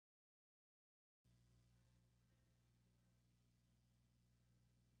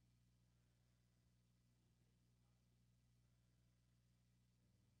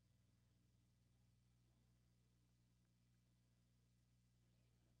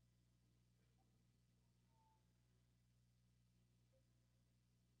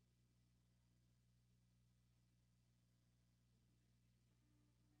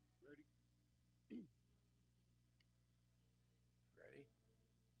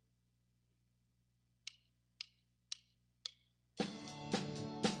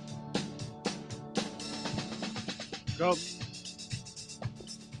Come.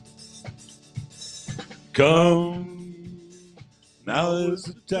 Come. Now is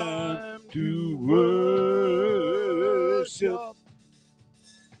the time to worship.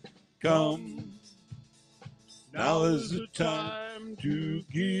 Come. Now is the time to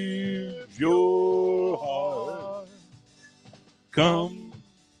give your heart. Come,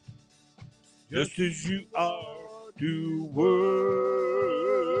 just as you are, to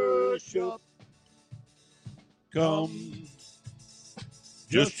worship. Come,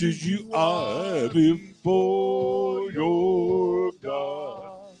 just as you are before your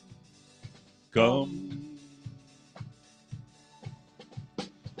God. Come.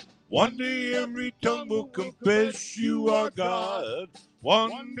 One day every tongue will confess you are God.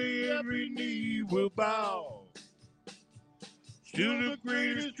 One day every knee will bow. Still the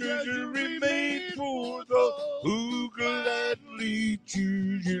greatest treasure remains for those who gladly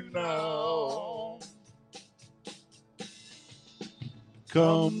choose you now.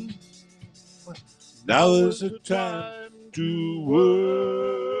 Come, now is the time to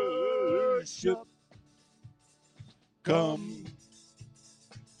worship. Come,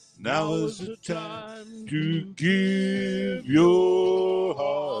 now is the time to give your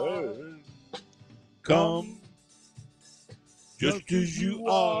heart. Come, just as you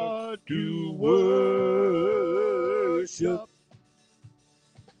are, to worship.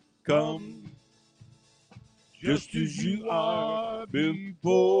 Come, just as you are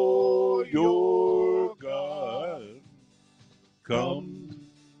before your God. Come.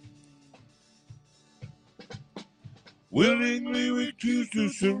 Willingly we choose to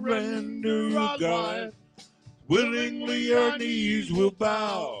surrender, our God. Willingly our knees will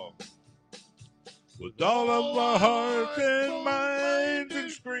bow. With all of our hearts and minds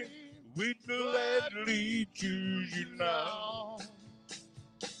and strength, we gladly choose you now.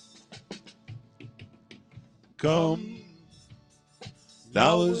 Come,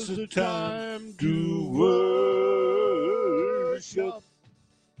 now is the time to worship.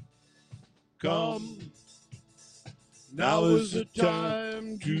 Come, now is the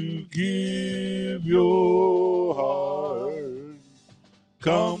time to give your heart.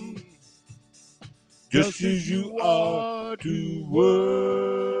 Come, just as you are, to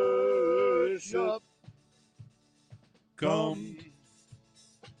worship. Come,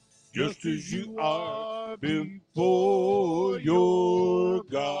 just as you are before your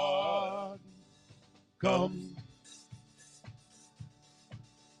God. Come,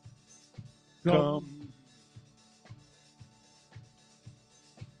 come,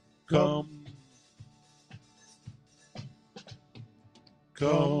 come,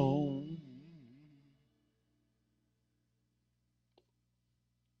 come.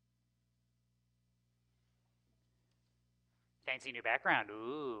 Fancy new background.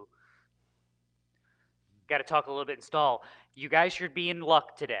 Ooh. Got to talk a little bit in stall. You guys should be in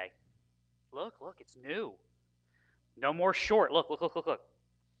luck today. Look, it's new. No more short. Look.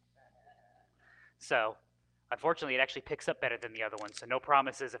 So, unfortunately, it actually picks up better than the other one. So, no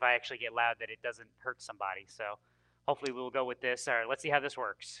promises if I actually get loud that it doesn't hurt somebody. So, hopefully, we'll go with this. All right, let's see how this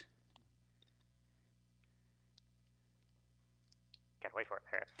works. Gotta wait for it.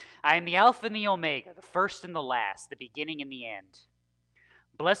 All right. I am the Alpha and the Omega, the first and the last, the beginning and the end.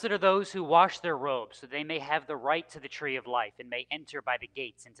 Blessed are those who wash their robes, so they may have the right to the tree of life and may enter by the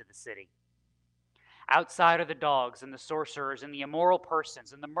gates into the city. Outside are the dogs and the sorcerers and the immoral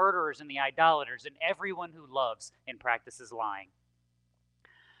persons and the murderers and the idolaters and everyone who loves and practices lying.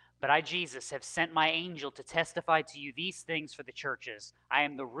 But I, Jesus, have sent my angel to testify to you these things for the churches. I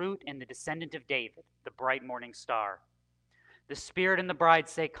am the root and the descendant of David, the bright morning star. The Spirit and the bride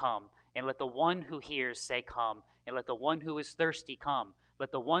say, come, and let the one who hears say, come, and let the one who is thirsty come.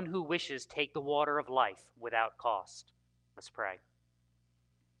 Let the one who wishes take the water of life without cost. Let's pray.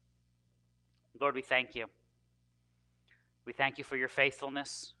 Lord, we thank you. We thank you for your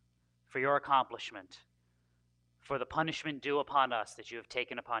faithfulness, for your accomplishment, for the punishment due upon us that you have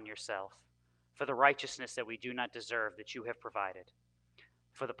taken upon yourself, for the righteousness that we do not deserve that you have provided,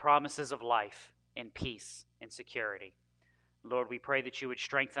 for the promises of life and peace and security. Lord, we pray that you would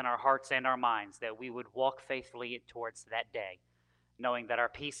strengthen our hearts and our minds, that we would walk faithfully towards that day, knowing that our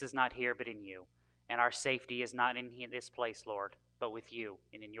peace is not here but in you, and our safety is not in this place, Lord, but with you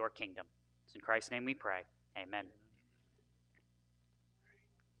and in your kingdom. It's in Christ's name we pray. Amen.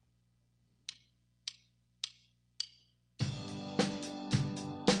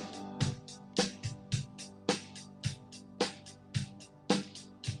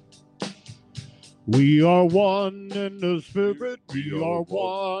 We are one in the Spirit, we are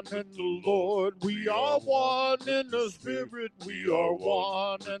one in the Lord. We are one in the Spirit, we are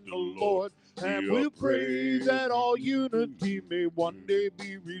one in the Lord. And we pray that all unity may one day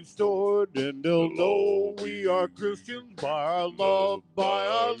be restored. And they'll know we are Christians by our love, by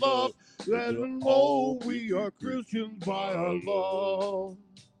our love. Let them know we are Christians by our love.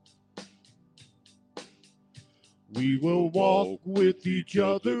 We will walk with each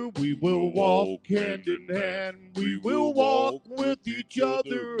other, we will walk hand in hand. We will walk with each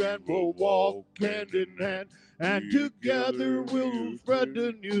other and we'll walk hand in hand. And together we'll spread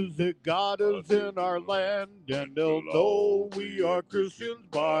the news that God is in our land. And they'll know we are Christians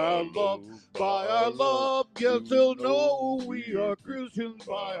by our love, by our love. Yes, they'll know we are Christians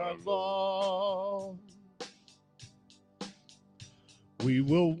by our love. We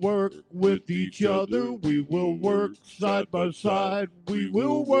will work with each other, we will work side by side. We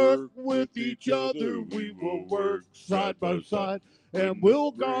will work with each other, we will work side by side. And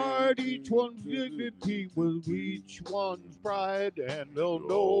we'll guard each one's dignity with each one's pride. And they'll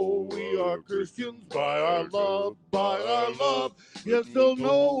know we are Christians by our love, by our love. Yes, they'll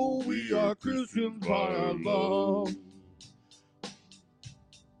know we are Christians by our love.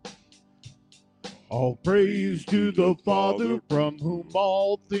 All praise to the Father, from whom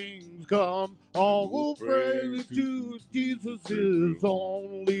all things come. All praise to Jesus, his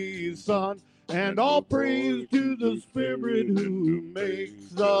only Son. And all praise to the Spirit who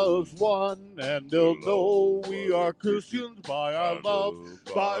makes us one. And they'll know we are Christians by our love,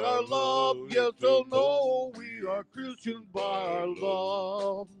 by our love. Yes, they'll know we are Christians by our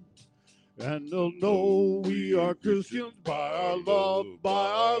love. And they'll know we are Christians by our love, by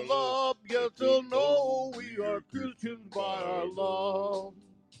our love. Yes, they'll know we are Christians by our love.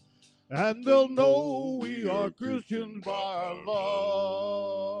 And they'll know we are Christians by our love.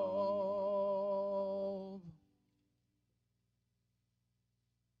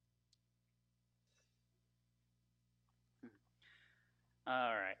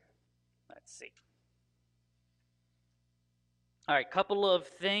 All right. Let's see. All right, couple of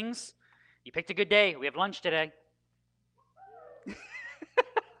things. You picked a good day. We have lunch today.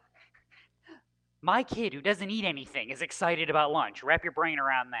 My kid, who doesn't eat anything, is excited about lunch. Wrap your brain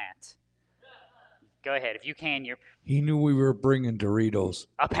around that. Go ahead. If you can, you're... He knew we were bringing Doritos.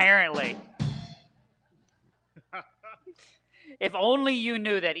 Apparently. If only you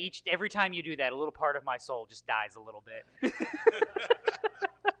knew that every time you do that, a little part of my soul just dies a little bit.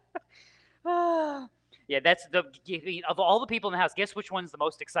 Yeah, that's of all the people in the house, guess which one's the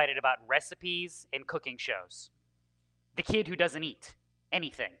most excited about recipes and cooking shows? The kid who doesn't eat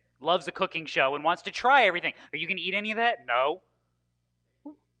anything, loves a cooking show and wants to try everything. Are you going to eat any of that? No.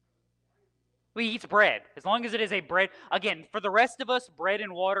 Well, he eats bread. As long as it is a bread. Again, for the rest of us, bread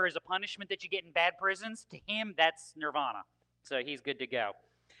and water is a punishment that you get in bad prisons. To him, that's nirvana. So he's good to go.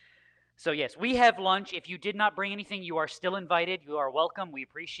 So yes, we have lunch. If you did not bring anything, you are still invited. You are welcome. We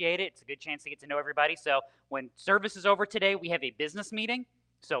appreciate it. It's a good chance to get to know everybody. So when service is over today, we have a business meeting.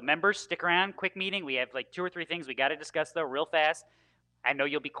 So members, stick around. Quick meeting. We have like 2 or 3 things we got to discuss, though, real fast. I know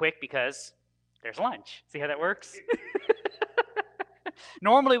you'll be quick because there's lunch. See how that works?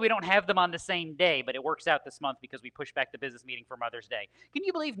 Normally, we don't have them on the same day, but it works out this month because we pushed back the business meeting for Mother's Day. Can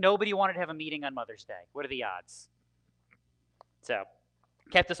you believe nobody wanted to have a meeting on Mother's Day? What are the odds? So,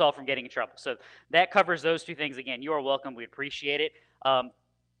 kept us all from getting in trouble. So that covers those 2 things. Again, you are welcome. We appreciate it.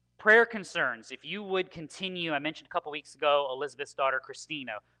 Prayer concerns. If you would continue, I mentioned a couple weeks ago, Elizabeth's daughter,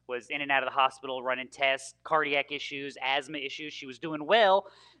 Christina, was in and out of the hospital running tests, cardiac issues, asthma issues. She was doing well.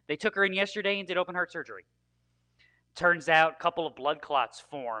 They took her in yesterday and did open heart surgery. Turns out a couple of blood clots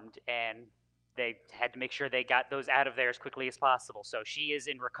formed, and they had to make sure they got those out of there as quickly as possible. So she is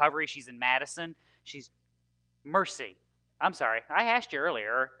in recovery. She's in Madison. She's Mercy. I'm sorry. I asked you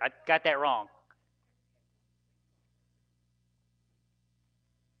earlier. I got that wrong.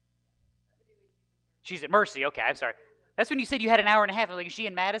 She's at Mercy. Okay, I'm sorry. That's when you said you had an hour and a half. I was like, is she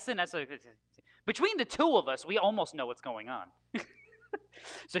in Madison? That's like, between the 2 of us, we almost know what's going on.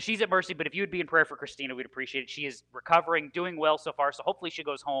 So she's at Mercy, but if you would be in prayer for Christina, we'd appreciate it. She is recovering, doing well so far, so hopefully she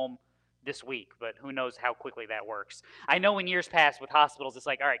goes home this week, but who knows how quickly that works. I know in years past with hospitals, it's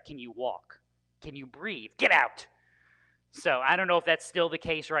like, all right, can you walk? Can you breathe? Get out. So I don't know if that's still the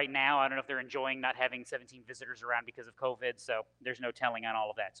case right now. I don't know if they're enjoying not having 17 visitors around because of COVID, so there's no telling on all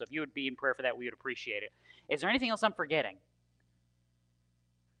of that. So if you would be in prayer for that, we would appreciate it. Is there anything else I'm forgetting?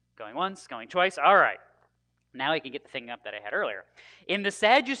 Going once, going twice. All right. Now I can get the thing up that I had earlier. In the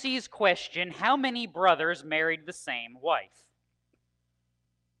Sadducees' question, how many brothers married the same wife?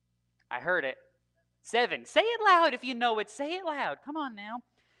 I heard it. 7. Say it loud if you know it. Say it loud. Come on now.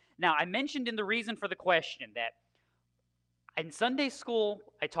 Now, I mentioned in the reason for the question that in Sunday school,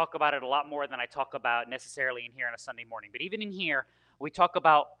 I talk about it a lot more than I talk about necessarily in here on a Sunday morning. But even in here, we talk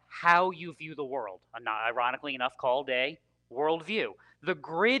about how you view the world, ironically enough called a worldview, the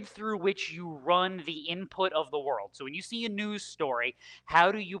grid through which you run the input of the world. So when you see a news story,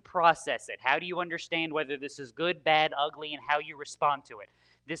 how do you process it? How do you understand whether this is good, bad, ugly, and how you respond to it?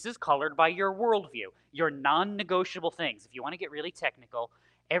 This is colored by your worldview, your non-negotiable things. If you want to get really technical,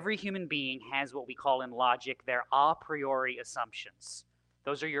 every human being has what we call in logic their a priori assumptions.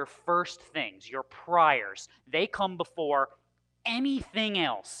 Those are your first things, your priors. They come before anything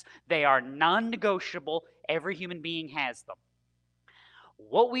else. They are non-negotiable. Every human being has them.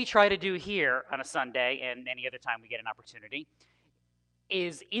 What we try to do here on a Sunday and any other time we get an opportunity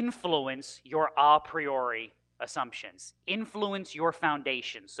is influence your a priori assumptions, influence your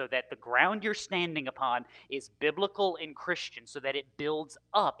foundation so that the ground you're standing upon is biblical and Christian, so that it builds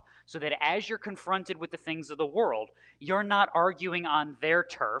up, so that as you're confronted with the things of the world, you're not arguing on their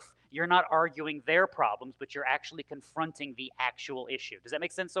turf, you're not arguing their problems, but you're actually confronting the actual issue. Does that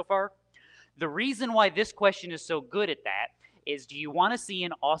make sense so far? The reason why this question is so good at that is, do you want to see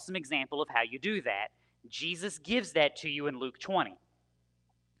an awesome example of how you do that? Jesus gives that to you in Luke 20.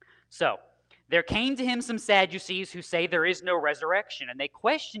 So, there came to him some Sadducees who say there is no resurrection, and they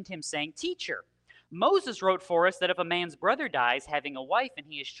questioned him, saying, Teacher, Moses wrote for us that if a man's brother dies having a wife and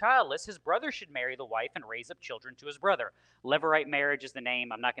he is childless, his brother should marry the wife and raise up children to his brother. Levirate marriage is the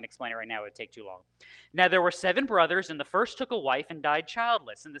name. I'm not going to explain it right now. It would take too long. Now there were 7 brothers, and the first took a wife and died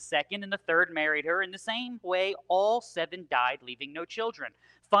childless, and the second and the third married her. In the same way, all 7 died, leaving no children.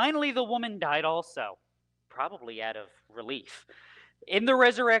 Finally, the woman died also, probably out of relief. In the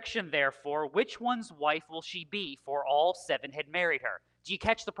resurrection, therefore, which one's wife will she be? For all 7 had married her. Do you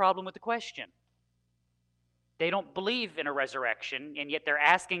catch the problem with the question? They don't believe in a resurrection, and yet they're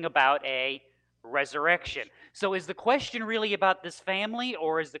asking about a resurrection. So is the question really about this family,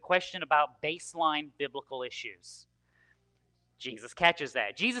 or is the question about baseline biblical issues? Jesus catches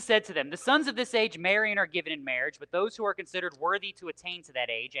that. Jesus said to them, the sons of this age marry and are given in marriage, but those who are considered worthy to attain to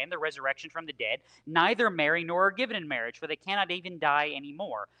that age and the resurrection from the dead neither marry nor are given in marriage, for they cannot even die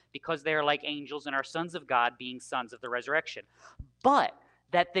anymore, because they are like angels and are sons of God, being sons of the resurrection. But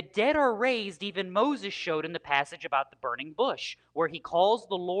that the dead are raised, even Moses showed in the passage about the burning bush, where he calls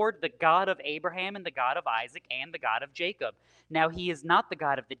the Lord the God of Abraham and the God of Isaac and the God of Jacob. Now he is not the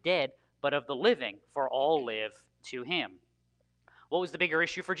God of the dead, but of the living, for all live to him. What was the bigger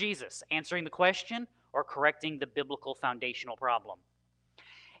issue for Jesus? Answering the question or correcting the biblical foundational problem?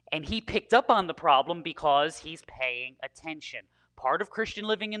 And he picked up on the problem because he's paying attention. Part of Christian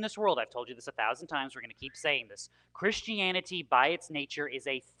living in this world, I've told you this 1,000 times, we're going to keep saying this. Christianity, by its nature, is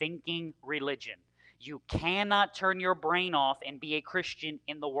a thinking religion. You cannot turn your brain off and be a Christian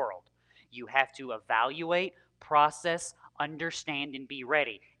in the world. You have to evaluate, process, understand, and be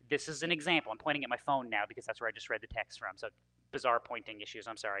ready. This is an example. I'm pointing at my phone now because that's where I just read the text from. So bizarre pointing issues,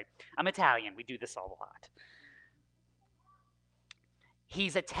 I'm sorry. I'm Italian. We do this a lot.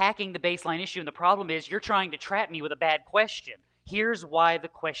 He's attacking the baseline issue, and the problem is you're trying to trap me with a bad question. Here's why the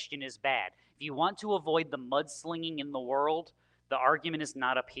question is bad. If you want to avoid the mudslinging in the world, the argument is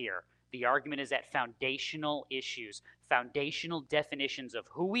not up here. The argument is at foundational issues, foundational definitions of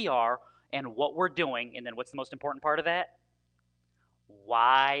who we are and what we're doing, and then what's the most important part of that?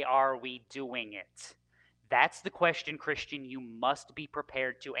 Why are we doing it? That's the question, Christian, you must be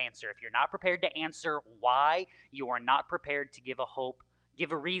prepared to answer. If you're not prepared to answer why, you are not prepared to give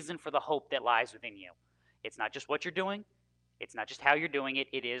a reason for the hope that lies within you. It's not just what you're doing. It's not just how you're doing it.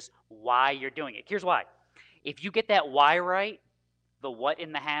 It is why you're doing it. Here's why. If you get that why right, the what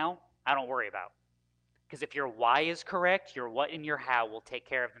and the how, I don't worry about. Because if your why is correct, your what and your how will take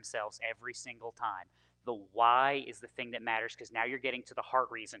care of themselves every single time. The why is the thing that matters, because now you're getting to the heart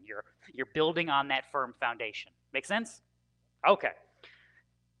reason. You're building on that firm foundation. Make sense? Okay.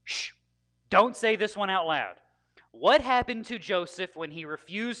 Shh. Don't say this one out loud. What happened to Joseph when he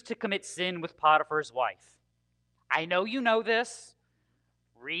refused to commit sin with Potiphar's wife? I know you know this.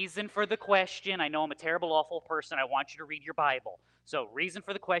 Reason for the question. I know I'm a terrible, awful person. I want you to read your Bible. So reason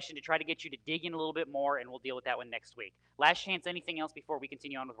for the question to try to get you to dig in a little bit more, and we'll deal with that one next week. Last chance, anything else before we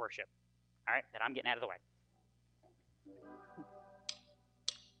continue on with worship? All right, then I'm getting out of the way.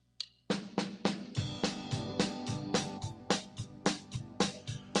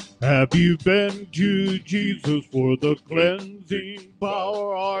 Have you been to Jesus for the cleansing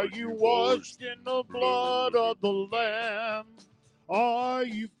power? Are you washed in the blood of the Lamb? Are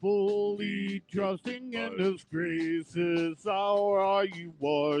you fully trusting in His grace this hour? Are you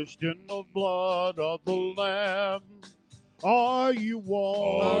washed in the blood of the Lamb? Are you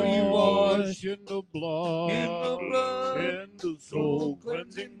washed in the blood? In the soul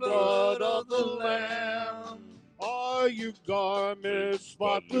cleansing blood of the Lamb? Are your garments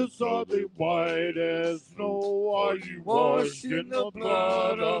spotless? Are they white as snow? Are you washed in the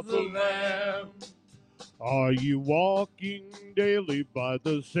blood of the Lamb? Are you walking daily by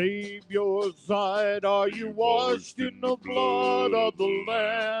the Savior's side? Are you washed in the blood of the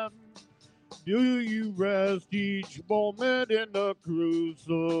Lamb? Do you rest each moment in the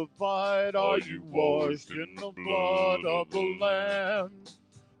crucified? Are you washed in the blood of the Lamb?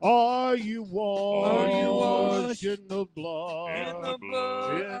 Are you washed in the blood?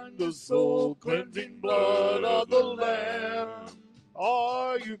 In the soul cleansing blood of the Lamb?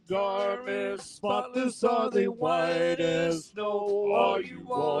 Are your garments spotless? Are they white as snow? Are you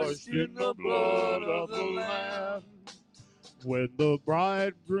washed in the blood of the Lamb? When the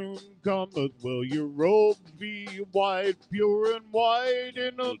bridegroom cometh, will your robes be white, pure and white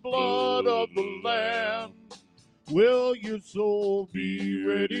in the blood of the Lamb? Will your soul be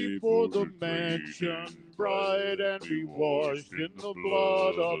ready for the mansion bright and be washed in the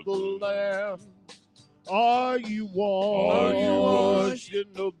blood of the Lamb? Are you washed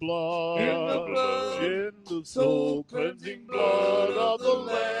in the blood? In the soul cleansing blood of the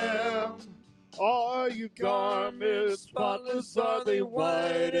Lamb? Are your garments spotless? Are they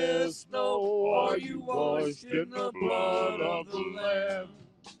white as snow? Are you washed in the blood of the Lamb?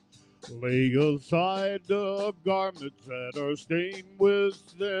 Lay aside the garments that are stained with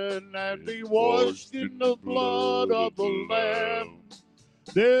sin and be washed in the blood of the Lamb.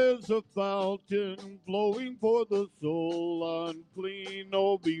 There's a fountain flowing for the soul unclean.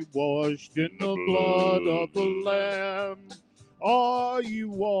 Oh, be washed in the blood of the Lamb. Are you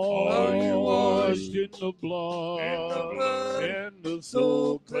washed in the blood? In the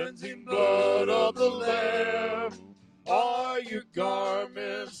soul cleansing blood of the Lamb? Are your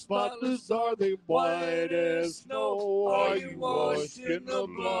garments spotless? Are they white as snow? Are you washed in the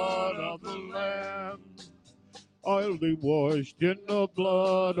blood of the Lamb? I'll be washed in the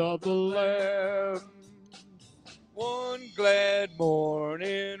blood of the Lamb. One glad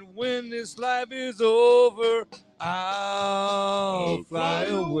morning when this life is over, I'll fly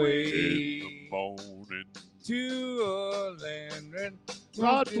away in the morning to a land and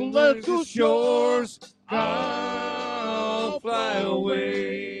not celestial shores. I'll fly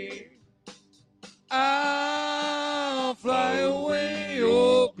away. I'll fly away,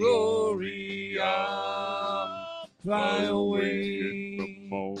 oh glory, I'll fly away. In the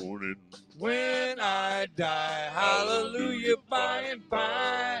morning When I die, hallelujah, by and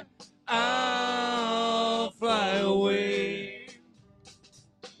by, I'll fly away.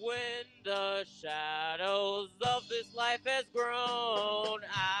 When the shadows of this life has grown,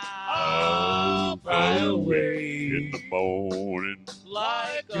 I'll fly away. in the morning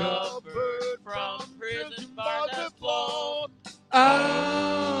like a bird from prison bars has flown.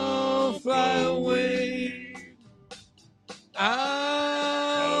 I'll fly away.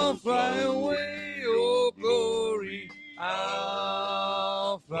 I'll fly away, oh glory,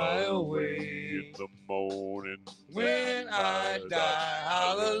 I'll fly away. in the morning When I die,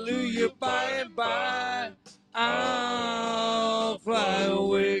 hallelujah, by and by, I'll fly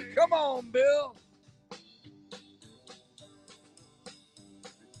away. Come on, Bill.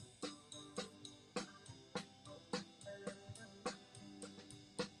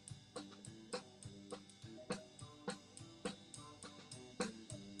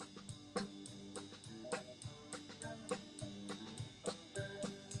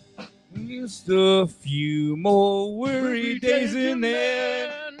 Just a few more weary days and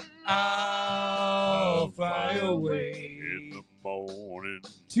then I'll fly away in the morning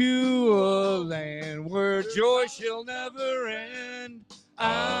to a land where joy shall never end.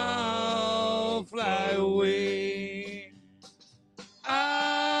 I'll fly away.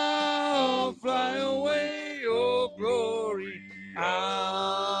 I'll fly away, oh glory.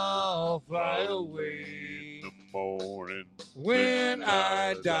 I'll fly away. in the morning When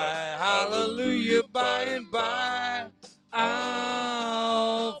I die, hallelujah, by and by,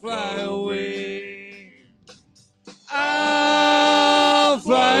 I'll fly away. I'll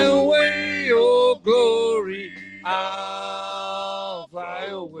fly away, oh glory, I'll fly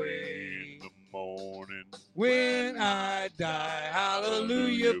away. in the morning When I die,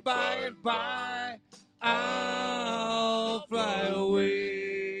 hallelujah, by and by, I'll fly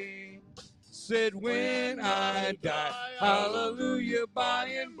away. Said when I die, hallelujah, by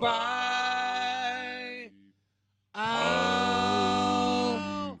and by, I'll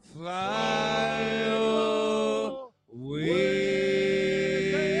fly away.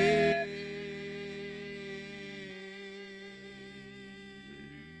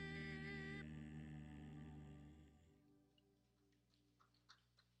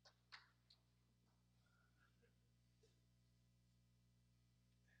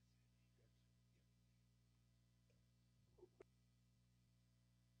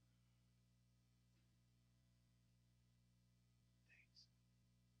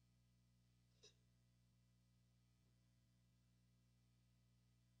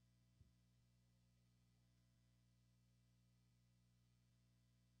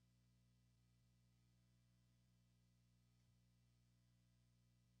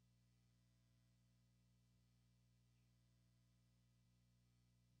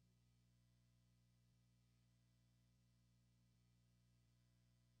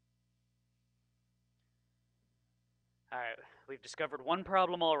 All right, we've discovered one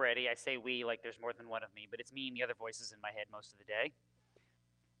problem already. I say we like there's more than one of me, but it's me and the other voices in my head most of the day.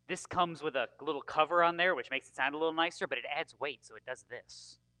 This comes with a little cover on there, which makes it sound a little nicer, but it adds weight, so it does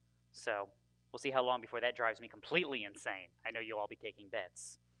this. So we'll see how long before that drives me completely insane. I know you'll all be taking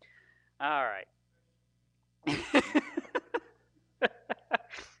bets. All right.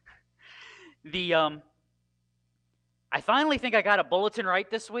 I finally think I got a bulletin right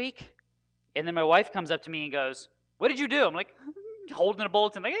this week, and then my wife comes up to me and goes, "What did you do?" I'm like, holding a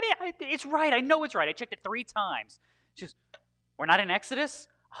bulletin, like, it's right. I know it's right. I checked it 3 times. She goes, "We're not in Exodus?"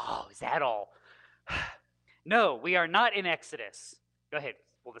 Oh, is that all? No, we are not in Exodus. Go ahead.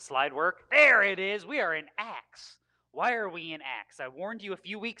 Will the slide work? There it is. We are in Acts. Why are we in Acts? I warned you a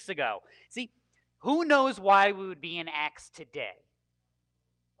few weeks ago. See, who knows why we would be in Acts today?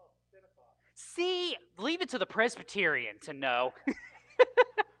 See, leave it to the Presbyterian to know.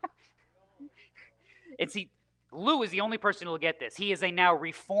 And see, Lou is the only person who will get this. He is a now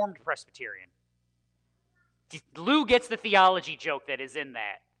Reformed Presbyterian. Lou gets the theology joke that is in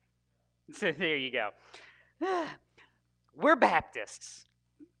that. So there you go. We're Baptists.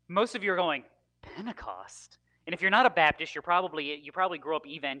 Most of you are going, Pentecost? And if you're not a Baptist, you probably grew up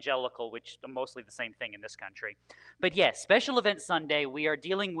evangelical, which are mostly the same thing in this country. But yes, Special Event Sunday, we are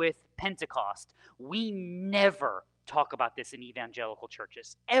dealing with Pentecost. We never talk about this in evangelical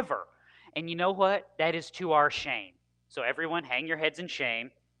churches, ever. And you know what? That is to our shame. So everyone, hang your heads in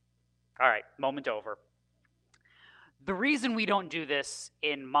shame. All right, moment over. The reason we don't do this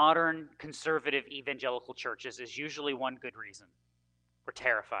in modern conservative evangelical churches is usually one good reason. We're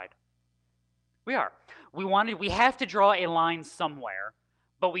terrified. We are. We have to draw a line somewhere,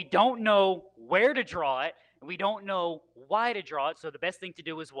 but we don't know where to draw it, and we don't know why to draw it, so the best thing to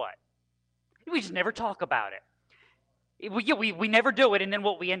do is what? We just never talk about it. We never do it, and then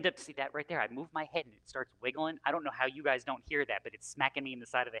what we end up, see that right there? I move my head and it starts wiggling. I don't know how you guys don't hear that, but it's smacking me in the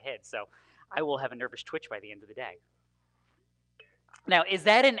side of the head, so I will have a nervous twitch by the end of the day. Now, is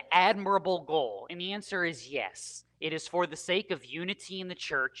that an admirable goal? And the answer is yes. It is for the sake of unity in the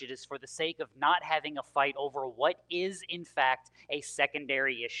church. It is for the sake of not having a fight over what is, in fact, a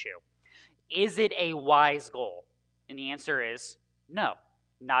secondary issue. Is it a wise goal? And the answer is no,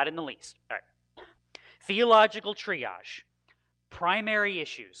 not in the least. All right. Theological triage. Primary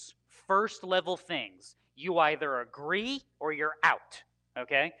issues. First level things. You either agree or you're out.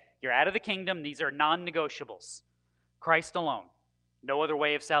 Okay? You're out of the kingdom. These are non-negotiables. Christ alone. No other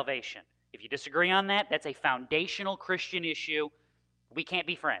way of salvation. If you disagree on that, that's a foundational Christian issue. We can't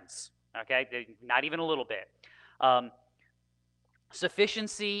be friends, okay? Not even a little bit.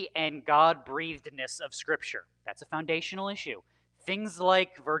 Sufficiency and God-breathedness of Scripture. That's a foundational issue. Things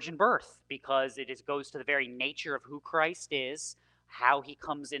like virgin birth, because it goes to the very nature of who Christ is, how he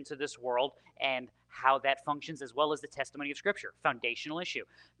comes into this world, and how that functions, as well as the testimony of Scripture. Foundational issue.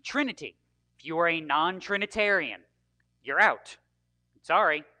 Trinity. If you are a non-Trinitarian, you're out.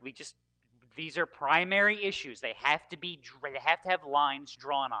 Sorry, these are primary issues. They have to have lines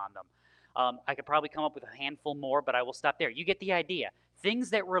drawn on them. I could probably come up with a handful more, but I will stop there. You get the idea.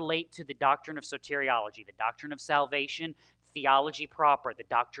 Things that relate to the doctrine of soteriology, the doctrine of salvation, theology proper, the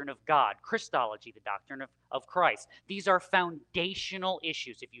doctrine of God, Christology, the doctrine of Christ. These are foundational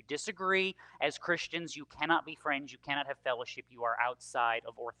issues. If you disagree as Christians, you cannot be friends, you cannot have fellowship, you are outside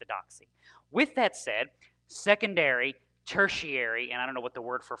of orthodoxy. With that said, secondary, tertiary, and I don't know what the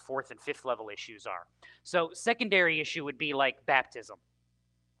word for 4th and 5th level issues are. So secondary issue would be like baptism.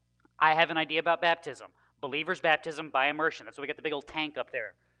 I have an idea about baptism. Believer's baptism by immersion. That's why we got the big old tank up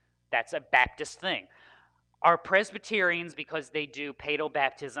there. That's a Baptist thing. Are Presbyterians, because they do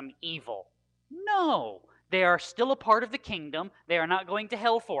paedo-baptism, evil? No. They are still a part of the kingdom. They are not going to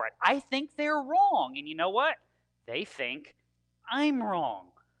hell for it. I think they're wrong. And you know what? They think I'm wrong.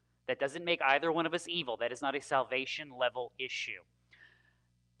 That doesn't make either one of us evil. That is not a salvation level issue.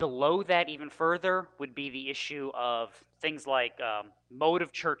 Below that, even further, would be the issue of things like mode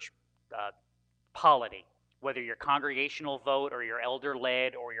of church polity, whether you're congregational vote or you're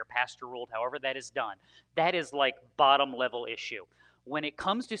elder-led or you're pastor-ruled, however that is done. That is like bottom-level issue. When it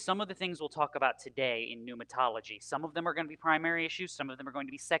comes to some of the things we'll talk about today in pneumatology, some of them are going to be primary issues, some of them are going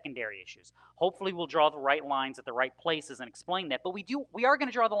to be secondary issues. Hopefully we'll draw the right lines at the right places and explain that, but we are going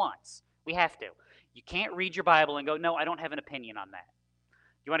to draw the lines. We have to. You can't read your Bible and go, no, I don't have an opinion on that.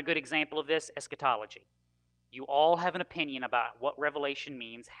 You want a good example of this? Eschatology. You all have an opinion about what Revelation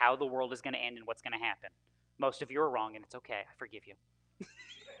means, how the world is going to end, and what's going to happen. Most of you are wrong, and it's okay. I forgive you.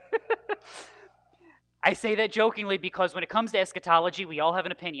 I say that jokingly because when it comes to eschatology, we all have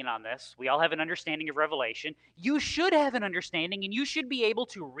an opinion on this. We all have an understanding of Revelation. You should have an understanding, and you should be able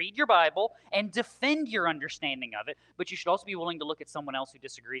to read your Bible and defend your understanding of it, but you should also be willing to look at someone else who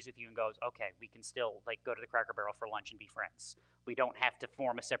disagrees with you and goes, okay, we can still go to the Cracker Barrel for lunch and be friends. We don't have to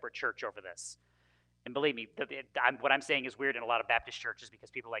form a separate church over this. And believe me, what I'm saying is weird in a lot of Baptist churches because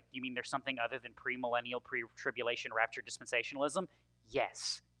people are like, you mean there's something other than premillennial, pre-tribulation, rapture dispensationalism?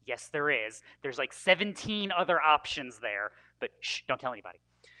 Yes. Yes, there is. There's like 17 other options there, but shh, don't tell anybody.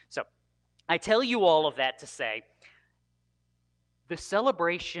 So I tell you all of that to say the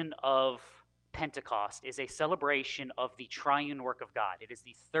celebration of Pentecost is a celebration of the triune work of God. It is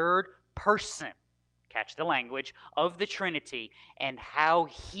the third person, catch the language, of the Trinity and how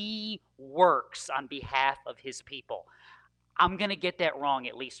he works on behalf of his people. I'm going to get that wrong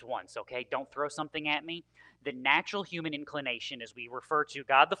at least once, okay? Don't throw something at me. The natural human inclination is we refer to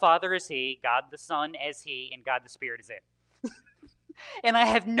God the Father as he, God the Son as he, and God the Spirit as it. And I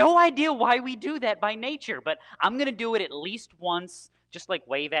have no idea why we do that by nature, but I'm going to do it at least once. Just like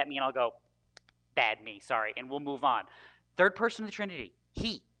wave at me and I'll go, bad me, sorry, and we'll move on. Third person of the Trinity,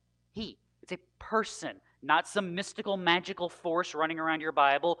 he. It's a person, not some mystical, magical force running around your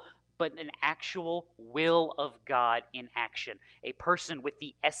Bible, but an actual will of God in action. A person with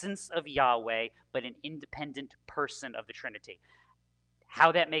the essence of Yahweh, but an independent person of the Trinity.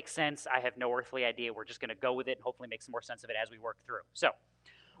 How that makes sense, I have no earthly idea. We're just going to go with it and hopefully make some more sense of it as we work through. So,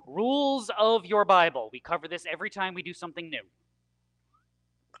 rules of your Bible. We cover this every time we do something new.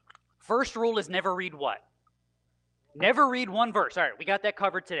 First rule is never read what? Never read one verse. All right, we got that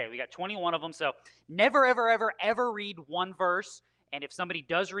covered today. We got 21 of them, so never, ever, ever, ever read one verse. And if somebody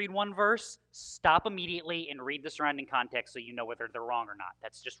does read one verse, stop immediately and read the surrounding context so you know whether they're wrong or not.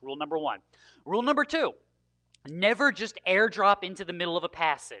 That's just rule number one. Rule number two, never just airdrop into the middle of a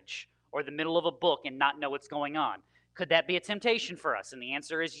passage or the middle of a book and not know what's going on. Could that be a temptation for us? And the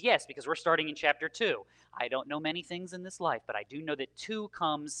answer is yes, because we're starting in chapter 2. I don't know many things in this life, but I do know that 2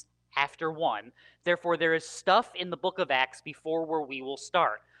 comes after 1. Therefore, there is stuff in the book of Acts before where we will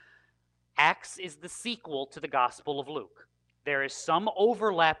start. Acts is the sequel to the Gospel of Luke. There is some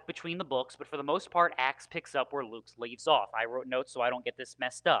overlap between the books, but for the most part, Acts picks up where Luke leaves off. I wrote notes so I don't get this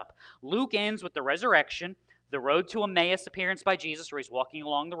messed up. Luke ends with the resurrection, the road to Emmaus appearance by Jesus, where he's walking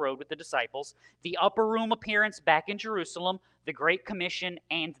along the road with the disciples, the upper room appearance back in Jerusalem, the Great Commission,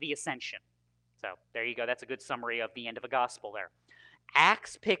 and the Ascension. So there you go. That's a good summary of the end of a gospel there.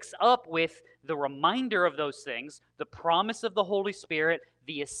 Acts picks up with the reminder of those things, the promise of the Holy Spirit,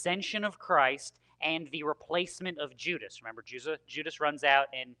 the ascension of Christ, and the replacement of Judas. Remember, Judas runs out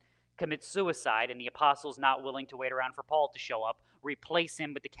and commits suicide, and the apostles, not willing to wait around for Paul to show up, replace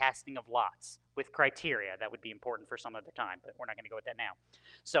him with the casting of lots, with criteria. That would be important for some other time, but we're not going to go with that now.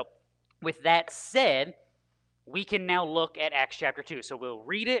 So, with that said, we can now look at Acts chapter 2. So we'll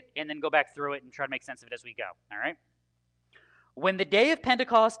read it and then go back through it and try to make sense of it as we go. All right? When the day of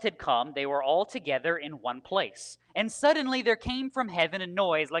Pentecost had come, they were all together in one place. And suddenly there came from heaven a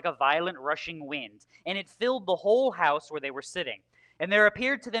noise like a violent rushing wind, and it filled the whole house where they were sitting. And there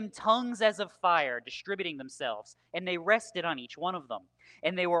appeared to them tongues as of fire, distributing themselves, and they rested on each one of them.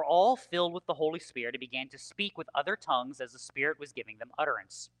 And they were all filled with the Holy Spirit and began to speak with other tongues as the Spirit was giving them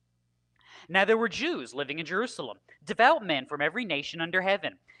utterance. Now there were Jews living in Jerusalem, devout men from every nation under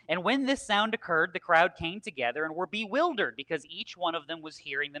heaven. And when this sound occurred, the crowd came together and were bewildered because each one of them was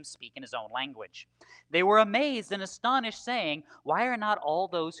hearing them speak in his own language. They were amazed and astonished, saying, "Why are not all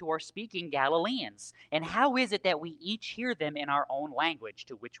those who are speaking Galileans? And how is it that we each hear them in our own language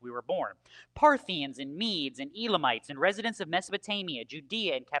to which we were born? Parthians and Medes and Elamites and residents of Mesopotamia,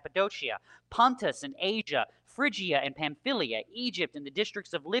 Judea and Cappadocia, Pontus and Asia, Phrygia and Pamphylia, Egypt and the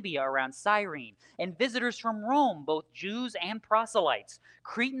districts of Libya around Cyrene, and visitors from Rome, both Jews and proselytes,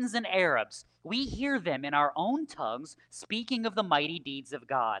 Cretans and Arabs. We hear them in our own tongues speaking of the mighty deeds of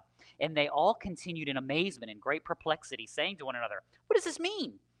God." And they all continued in amazement and great perplexity, saying to one another, "What does this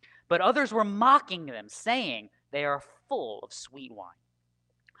mean?" But others were mocking them, saying, "They are full of sweet wine."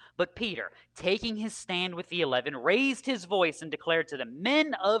 But Peter, taking his stand with the 11, raised his voice and declared to them,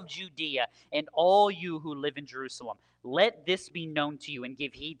 "Men of Judea, and all you who live in Jerusalem, let this be known to you, and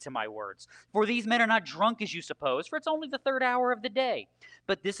give heed to my words. For these men are not drunk as you suppose, for it's only the 3rd hour of the day.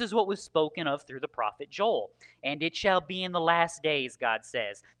 But this is what was spoken of through the prophet Joel. And it shall be in the last days, God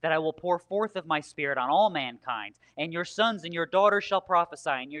says, that I will pour forth of my Spirit on all mankind. And your sons and your daughters shall prophesy,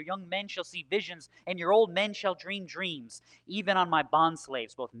 and your young men shall see visions, and your old men shall dream dreams. Even on my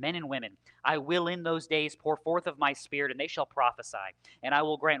bondslaves, both men and women, I will in those days pour forth of my Spirit, and they shall prophesy. And I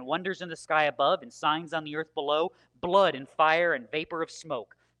will grant wonders in the sky above, and signs on the earth below, blood and fire and vapor of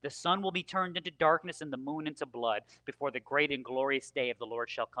smoke. The sun will be turned into darkness and the moon into blood before the great and glorious day of the Lord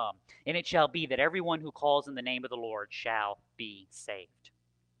shall come. And it shall be that everyone who calls in the name of the Lord shall be saved.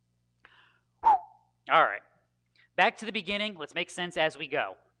 All right. Back to the beginning. Let's make sense as we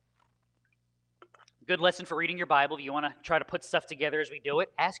go. Good lesson for reading your Bible. If you want to try to put stuff together as we do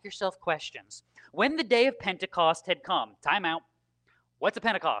it, ask yourself questions. When the day of Pentecost had come, time out. What's a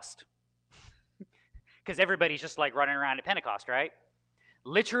Pentecost? Because everybody's just like running around at Pentecost, right?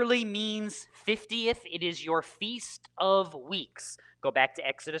 Literally means 50th. It is your feast of weeks. Go back to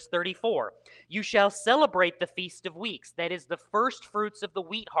Exodus 34. You shall celebrate the Feast of Weeks. That is the first fruits of the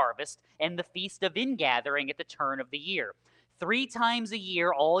wheat harvest and the Feast of Ingathering at the turn of the year. 3 times a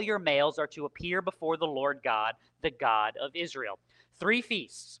year, all your males are to appear before the Lord God, the God of Israel. 3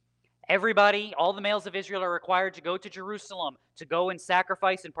 feasts. Everybody, all the males of Israel are required to go to Jerusalem to go and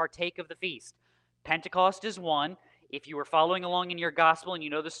sacrifice and partake of the feast. Pentecost is one. If you were following along in your gospel and you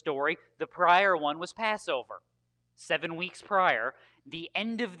know the story, the prior one was Passover. 7 weeks prior. The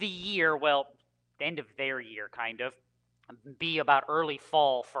end of the year, well, the end of their year, kind of, be about early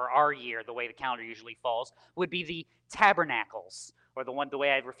fall for our year, the way the calendar usually falls, would be the tabernacles, or the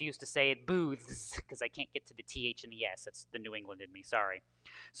way I refuse to say it, booths, because I can't get to the TH and the S. That's the New England in me, sorry.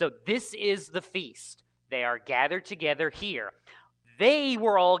 So this is the feast. They are gathered together here. They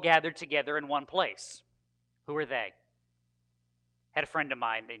were all gathered together in one place. Who are they? Had a friend of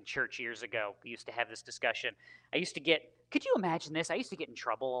mine in church years ago. We used to have this discussion. Could you imagine this? I used to get in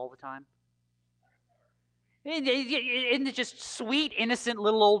trouble all the time. And just sweet, innocent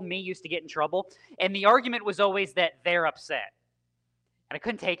little old me used to get in trouble. And the argument was always that they're upset. And I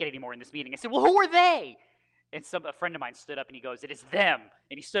couldn't take it anymore in this meeting. I said, well, who are they? And a friend of mine stood up and he goes, it is them.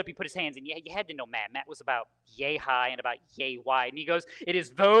 And he stood up, he put his hands in. You had to know Matt. Matt was about yay high and about yay wide. And he goes, it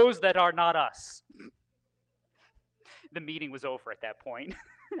is those that are not us. The meeting was over at that point.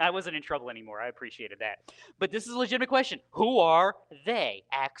 I wasn't in trouble anymore. I appreciated that. But this is a legitimate question. Who are they?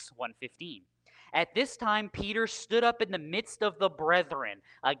 Acts 1:15. At this time, Peter stood up in the midst of the brethren.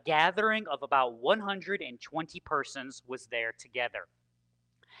 A gathering of about 120 persons was there together.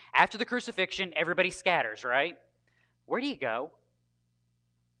 After the crucifixion, everybody scatters, right? Where do you go?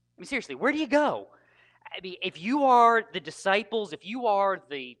 I mean, seriously, where do you go? I mean, if you are the disciples, if you are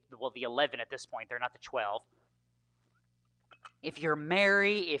the 11 at this point, they're not the 12. If you're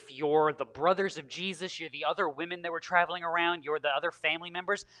Mary, if you're the brothers of Jesus, you're the other women that were traveling around, you're the other family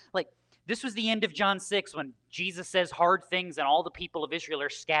members, like, this was the end of John 6 when Jesus says hard things and all the people of Israel are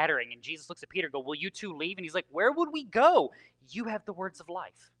scattering. And Jesus looks at Peter and goes, will you two leave? And he's like, where would we go? You have the words of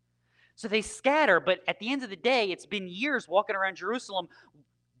life. So they scatter, but at the end of the day, it's been years walking around Jerusalem.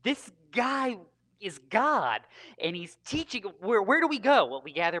 This guy is God, and he's teaching. Where do we go? Well,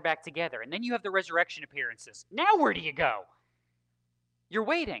 we gather back together. And then you have the resurrection appearances. Now where do you go? You're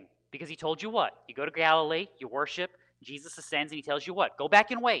waiting, because he told you what? You go to Galilee, you worship, Jesus ascends, and he tells you what? Go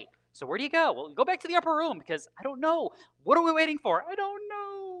back and wait. So where do you go? Well, go back to the upper room, because I don't know. What are we waiting for? I don't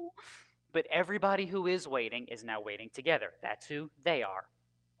know. But everybody who is waiting is now waiting together. That's who they are.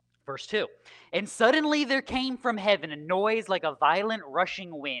 Verse 2, and suddenly there came from heaven a noise like a violent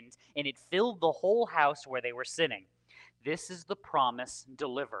rushing wind, and it filled the whole house where they were sitting. This is the promise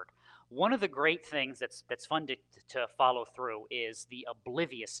delivered. One of the great things that's fun to follow through is the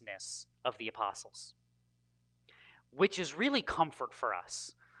obliviousness of the apostles, which is really comfort for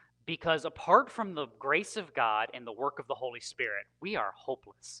us, because apart from the grace of God and the work of the Holy Spirit, we are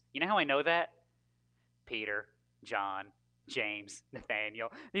hopeless. You know how I know that? Peter, John, James,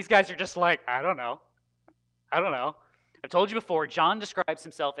 Nathaniel. These guys are just like, I don't know. I've told you before, John describes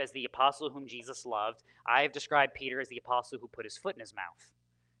himself as the apostle whom Jesus loved. I have described Peter as the apostle who put his foot in his mouth.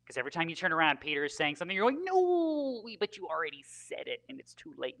 Because every time you turn around, Peter is saying something, you're going, no, but you already said it, and it's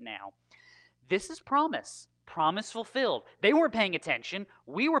too late now. This is promise fulfilled. They weren't paying attention.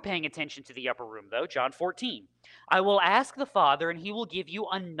 We were paying attention to the upper room, though. John 14. I will ask the Father, and he will give you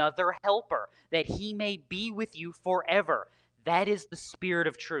another helper, that he may be with you forever. That is the Spirit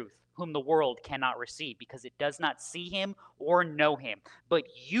of truth, whom the world cannot receive, because it does not see him or know him. But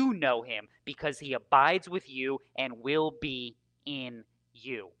you know him, because he abides with you and will be in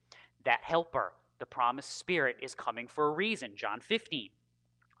you. That helper, the promised Spirit, is coming for a reason. John 15.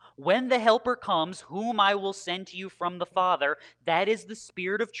 When the helper comes, whom I will send to you from the Father, that is the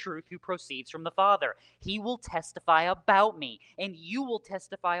Spirit of truth who proceeds from the Father. He will testify about me, and you will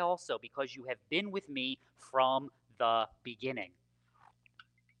testify also, because you have been with me from the beginning.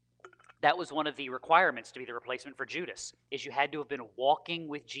 That was one of the requirements to be the replacement for Judas, is you had to have been walking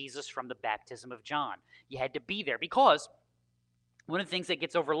with Jesus from the baptism of John. You had to be there, because one of the things that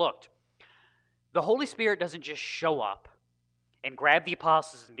gets overlooked, the Holy Spirit doesn't just show up and grab the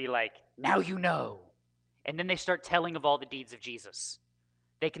apostles and be like, now you know. And then they start telling of all the deeds of Jesus.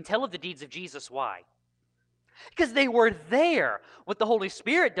 They can tell of the deeds of Jesus. Why? Because they were there. What the Holy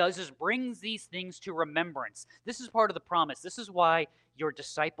Spirit does is brings these things to remembrance. This is part of the promise. This is why your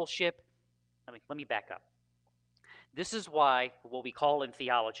discipleship, let me back up. This is why what we call in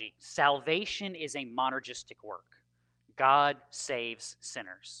theology, salvation is a monergistic work. God saves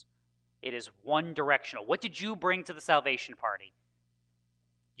sinners. It is one directional. What did you bring to the salvation party?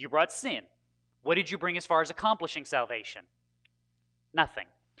 You brought sin. What did you bring as far as accomplishing salvation? Nothing.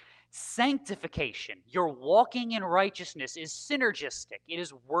 Sanctification, your walking in righteousness, is synergistic. It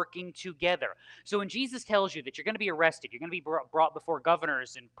is working together. So when Jesus tells you that you're going to be arrested, you're going to be brought before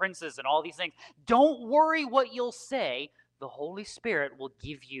governors and princes and all these things, don't worry what you'll say. The Holy Spirit will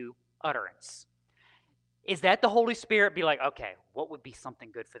give you utterance. Is that the Holy Spirit be like, okay, what would be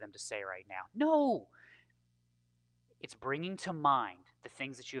something good for them to say right now? No. It's bringing to mind the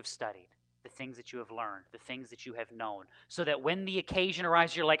things that you have studied, the things that you have learned, the things that you have known, so that when the occasion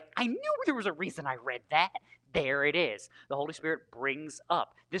arises, you're like, I knew there was a reason I read that. There it is. The Holy Spirit brings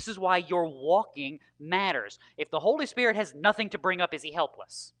up. This is why your walking matters. If the Holy Spirit has nothing to bring up, is he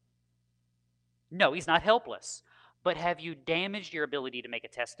helpless? No, he's not helpless. But have you damaged your ability to make a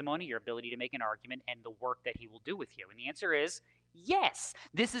testimony, your ability to make an argument, and the work that he will do with you? And the answer is yes.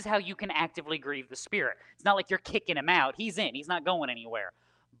 This is how you can actively grieve the Spirit. It's not like you're kicking him out. He's in. He's not going anywhere.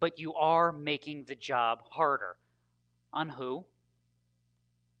 But you are making the job harder. On who?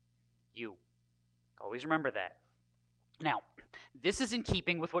 You. Always remember that. Now, this is in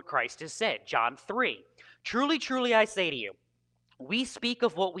keeping with what Christ has said. John 3. Truly, truly, I say to you, we speak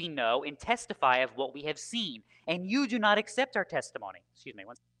of what we know and testify of what we have seen, and you do not accept our testimony. Excuse me.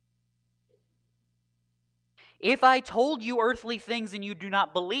 If I told you earthly things and you do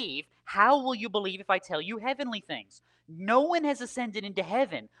not believe, how will you believe if I tell you heavenly things? No one has ascended into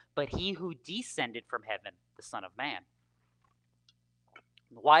heaven, but he who descended from heaven, the Son of Man.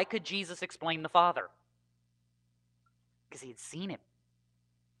 Why could Jesus explain the Father? Because he had seen him.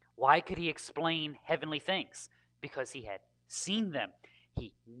 Why could he explain heavenly things? Because he had seen them.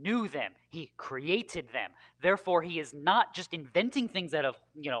 He knew them. He created them. Therefore, he is not just inventing things out of,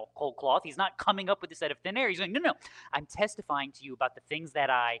 cold cloth. He's not coming up with this out of thin air. He's going, no, I'm testifying to you about the things that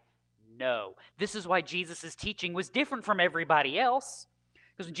I know. This is why Jesus' teaching was different from everybody else.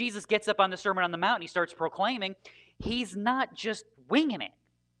 Because when Jesus gets up on the Sermon on the Mount and he starts proclaiming, he's not just winging it.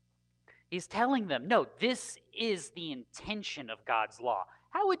 He's telling them, no, this is the intention of God's law.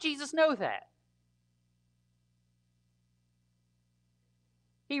 How would Jesus know that?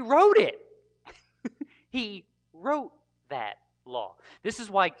 He wrote it. He wrote that law. This is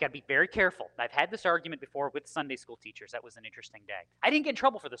why you got to be very careful. I've had this argument before with Sunday school teachers. That was an interesting day. I didn't get in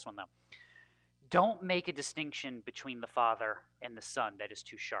trouble for this one, though. Don't make a distinction between the Father and the Son that is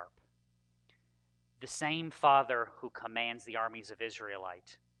too sharp. The same Father who commands the armies of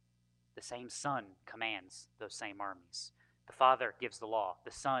Israelite, the same Son commands those same armies. The Father gives the law.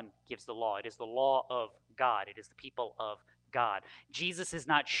 The Son gives the law. It is the law of God. It is the people of God. Jesus is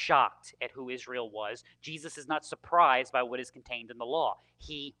not shocked at who Israel was. Jesus is not surprised by what is contained in the law.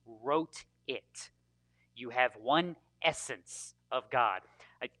 He wrote it. You have one essence of God.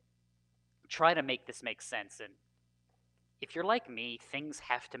 I try to make this make sense. And if you're like me, things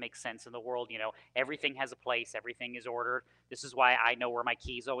have to make sense in the world. Everything has a place. Everything is ordered. This is why I know where my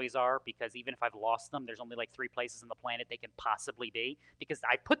keys always are, because even if I've lost them, there's only like 3 places on the planet they can possibly be, because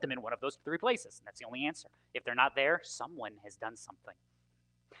I put them in one of those 3 places, and that's the only answer. If they're not there, someone has done something.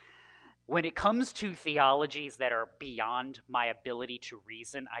 When it comes to theologies that are beyond my ability to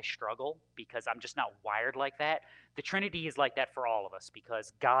reason, I struggle because I'm just not wired like that. The Trinity is like that for all of us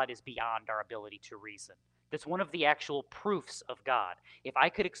because God is beyond our ability to reason. That's one of the actual proofs of God. If I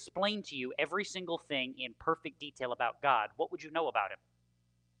could explain to you every single thing in perfect detail about God, what would you know about him?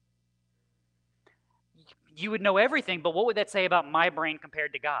 You would know everything, but what would that say about my brain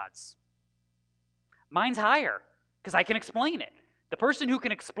compared to God's? Mine's higher because I can explain it. The person who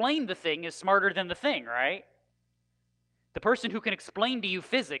can explain the thing is smarter than the thing, right? The person who can explain to you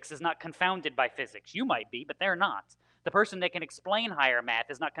physics is not confounded by physics. You might be, but they're not. The person that can explain higher math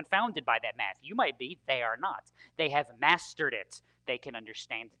is not confounded by that math. You might be, they are not. They have mastered it. They can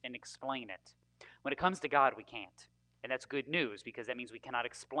understand it and explain it. When it comes to God, we can't. And that's good news because that means we cannot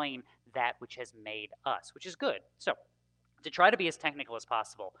explain that which has made us, which is good. So, to try to be as technical as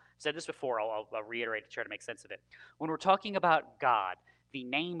possible, I've said this before, I'll reiterate to try to make sense of it. When we're talking about God, the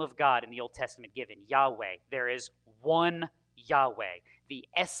name of God in the Old Testament given, Yahweh, there is one Yahweh. The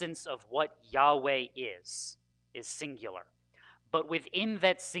essence of what Yahweh is singular. But within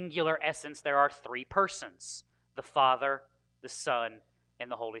that singular essence, there are 3 persons, the Father, the Son, and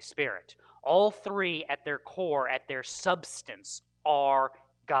the Holy Spirit. All three at their core, at their substance, are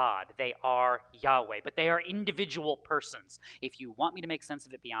God. They are Yahweh, but they are individual persons. If you want me to make sense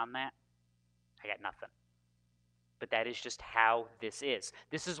of it beyond that, I got nothing. But that is just how this is.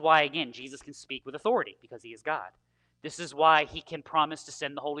 This is why, again, Jesus can speak with authority, because he is God. This is why he can promise to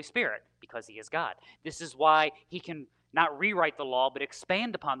send the Holy Spirit, because he is God. This is why he can not rewrite the law, but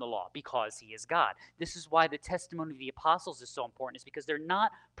expand upon the law, because he is God. This is why the testimony of the apostles is so important, is because they're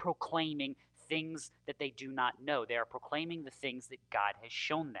not proclaiming things that they do not know. They are proclaiming the things that God has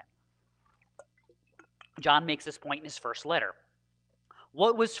shown them. John makes this point in his first letter.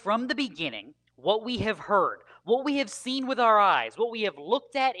 What was from the beginning, what we have heard, what we have seen with our eyes, what we have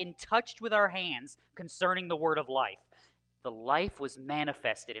looked at and touched with our hands concerning the word of life. The life was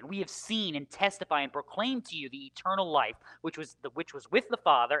manifested, and we have seen and testify and proclaim to you the eternal life, which was with the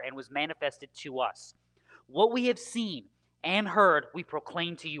Father and was manifested to us. What we have seen and heard, we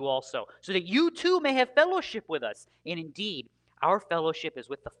proclaim to you also, so that you too may have fellowship with us. And indeed, our fellowship is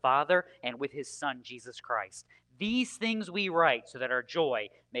with the Father and with his Son, Jesus Christ. These things we write so that our joy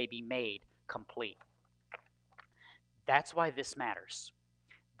may be made complete. That's why this matters.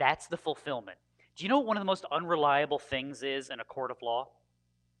 That's the fulfillment. Do you know what one of the most unreliable things is in a court of law?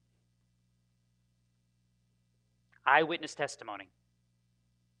 Eyewitness testimony.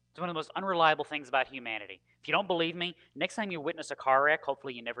 It's one of the most unreliable things about humanity. If you don't believe me, next time you witness a car wreck,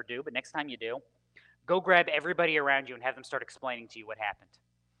 hopefully you never do, but next time you do, go grab everybody around you and have them start explaining to you what happened.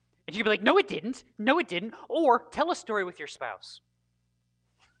 And you'll be like, no, it didn't. No, it didn't. Or tell a story with your spouse.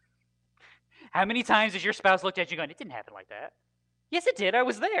 How many times has your spouse looked at you going, it didn't happen like that? Yes, it did. I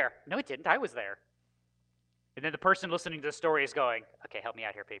was there. No, it didn't. I was there. And then the person listening to the story is going, okay, help me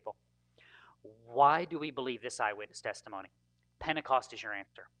out here, people. Why do we believe this eyewitness testimony? Pentecost is your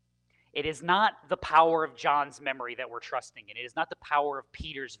answer. It is not the power of John's memory that we're trusting in. It is not the power of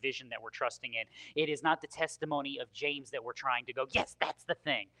Peter's vision that we're trusting in. It is not the testimony of James that we're trying to go, yes, that's the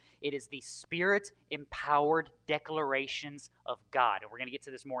thing. It is the Spirit-empowered declarations of God. And we're going to get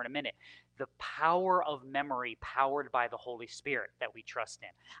to this more in a minute. The power of memory powered by the Holy Spirit that we trust in.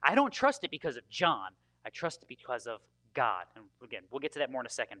 I don't trust it because of John. I trust it because of God. And again, we'll get to that more in a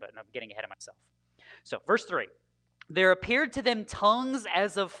second, but I'm getting ahead of myself. So, verse 3. There appeared to them tongues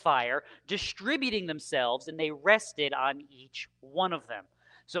as of fire, distributing themselves, and they rested on each one of them.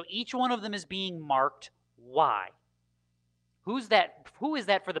 So each one of them is being marked. Why? Who is that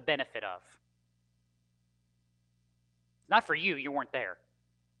for the benefit of? Not for you. You weren't there.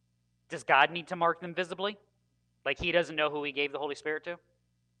 Does God need to mark them visibly? Like he doesn't know who he gave the Holy Spirit to?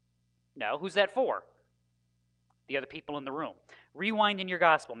 No. Who's that for? The other people in the room. Rewind in your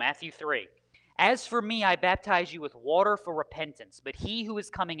gospel, Matthew 3. As for me, I baptize you with water for repentance, but he who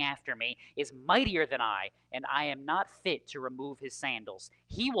is coming after me is mightier than I, and I am not fit to remove his sandals.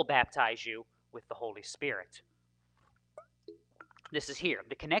 He will baptize you with the Holy Spirit. This is here.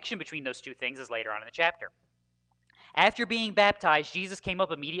 The connection between those two things is later on in the chapter. After being baptized, Jesus came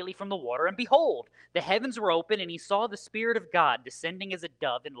up immediately from the water, and behold, the heavens were open, and he saw the Spirit of God descending as a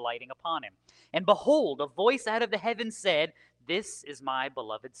dove and lighting upon him. And behold, a voice out of the heavens said, "This is my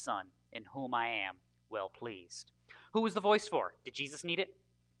beloved Son, in whom I am well pleased." Who was the voice for? Did Jesus need it?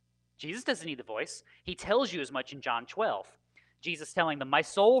 Jesus doesn't need the voice. He tells you as much in John 12. Jesus telling them, "My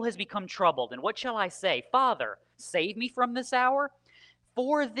soul has become troubled, and what shall I say? Father, save me from this hour?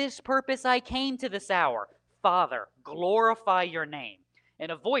 For this purpose I came to this hour. Father, glorify your name."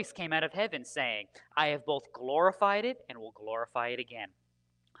 And a voice came out of heaven saying, "I have both glorified it and will glorify it again."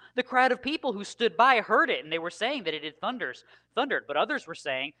 The crowd of people who stood by heard it, and they were saying that it had thundered, but others were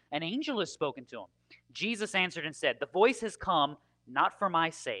saying, "An angel has spoken to him." Jesus answered and said, "The voice has come not for my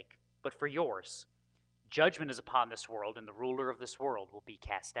sake, but for yours. Judgment is upon this world, and the ruler of this world will be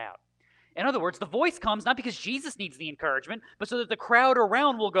cast out." In other words, the voice comes not because Jesus needs the encouragement, but so that the crowd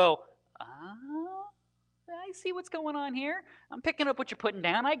around will go, I see what's going on here. I'm picking up what you're putting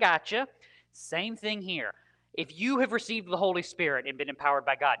down. I gotcha. Same thing here. If you have received the Holy Spirit and been empowered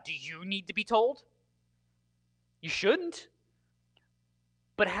by God, do you need to be told? You shouldn't.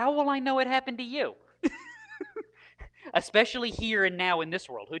 But how will I know it happened to you? Especially here and now in this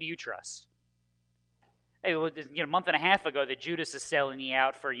world. Who do you trust? Hey, a month and a half ago that Judas is selling you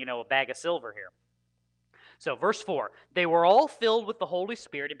out for, a bag of silver here. So verse 4, they were all filled with the Holy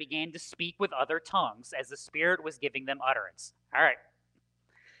Spirit and began to speak with other tongues as the Spirit was giving them utterance. All right.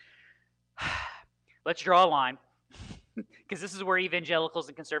 Let's draw a line, because this is where evangelicals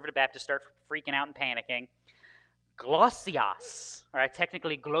and conservative Baptists start freaking out and panicking. Glossios, all right,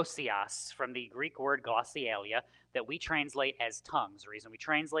 technically glossios, from the Greek word glossialia, that we translate as tongues. The reason we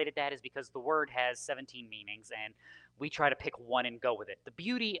translated that is because the word has 17 meanings, and we try to pick one and go with it. The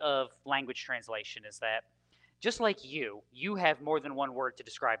beauty of language translation is that just like you have more than one word to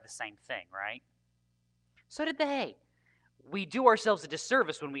describe the same thing, right? So did they. We do ourselves a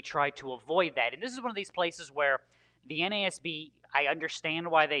disservice when we try to avoid that. And this is one of these places where the NASB, I understand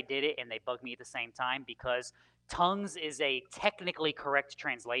why they did it, and they bug me at the same time, because tongues is a technically correct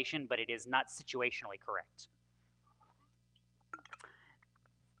translation, but it is not situationally correct.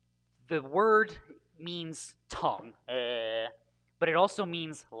 The word means tongue, but it also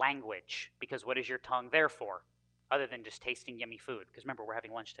means language, because what is your tongue there for, other than just tasting yummy food? Because remember, we're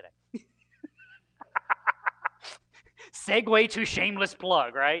having lunch today. Segue to shameless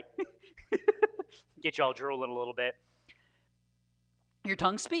plug, right? Get y'all drooling a little bit. Your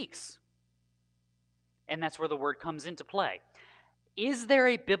tongue speaks. And that's where the word comes into play. Is there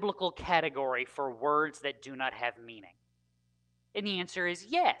a biblical category for words that do not have meaning? And the answer is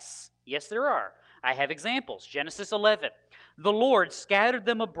yes. Yes, there are. I have examples. Genesis 11. The Lord scattered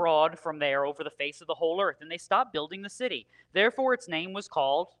them abroad from there over the face of the whole earth, and they stopped building the city. Therefore its name was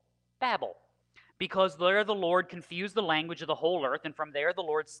called Babel, because there the Lord confused the language of the whole earth, and from there the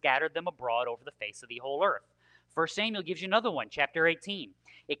Lord scattered them abroad over the face of the whole earth. 1 Samuel gives you another one, chapter 18.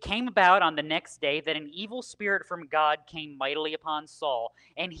 It came about on the next day that an evil spirit from God came mightily upon Saul,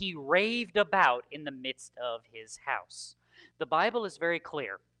 and he raved about in the midst of his house. The Bible is very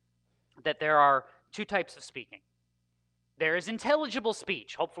clear that there are two types of speaking. There is intelligible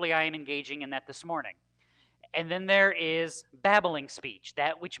speech. Hopefully I am engaging in that this morning. And then there is babbling speech,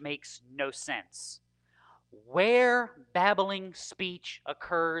 that which makes no sense. Where babbling speech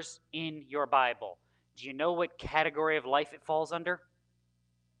occurs in your Bible, do you know what category of life it falls under?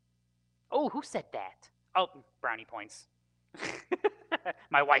 Oh, who said that? Oh, brownie points.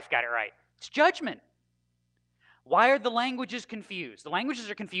 My wife got it right. It's judgment. Why are the languages confused? The languages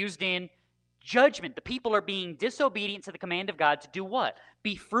are confused in judgment. The people are being disobedient to the command of God to do what?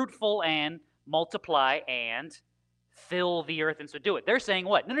 Be fruitful and multiply and fill the earth and subdue it. They're saying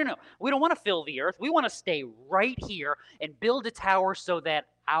what? No. We don't want to fill the earth. We want to stay right here and build a tower so that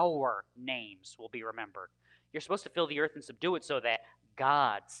our names will be remembered. You're supposed to fill the earth and subdue it so that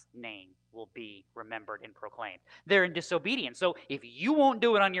God's name will be remembered and proclaimed. They're in disobedience. So if you won't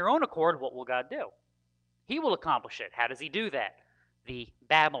do it on your own accord, what will God do? He will accomplish it. How does he do that? The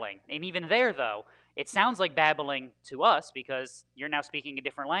babbling. And even there, though, it sounds like babbling to us because you're now speaking a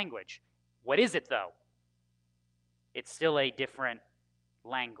different language. What is it, though? It's still a different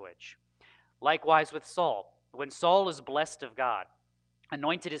language. Likewise with Saul. When Saul is blessed of God,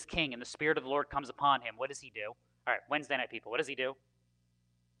 anointed as king, and the Spirit of the Lord comes upon him, what does he do? All right, Wednesday night people, what does he do?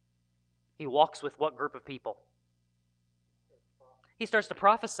 He walks with what group of people? He starts to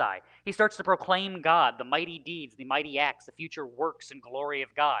prophesy. He starts to proclaim God, the mighty deeds, the mighty acts, the future works and glory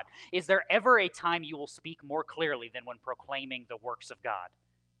of God. Is there ever a time you will speak more clearly than when proclaiming the works of God?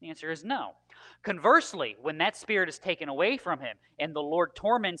 The answer is no. Conversely, when that spirit is taken away from him and the Lord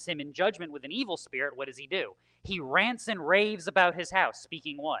torments him in judgment with an evil spirit, what does he do? He rants and raves about his house,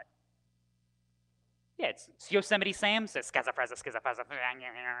 speaking what? Yeah, it's Yosemite Sam says,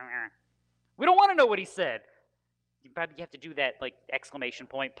 we don't want to know what he said. You have to do that like exclamation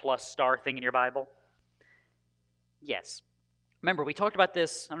point plus star thing in your Bible. Yes. Remember, we talked about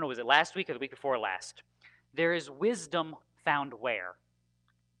this, I don't know, was it last week or the week before last? There is wisdom found where?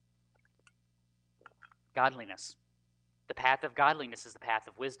 Godliness. The path of godliness is the path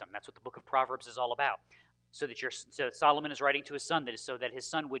of wisdom. That's what the book of Proverbs is all about. So Solomon is writing to his son that is so that his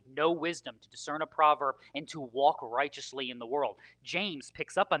son would know wisdom, to discern a proverb, and to walk righteously in the world. James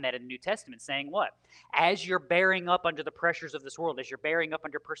picks up on that in the New Testament, saying what? As you're bearing up under the pressures of this world, as you're bearing up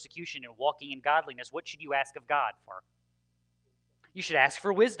under persecution and walking in godliness, what should you ask of God for? You should ask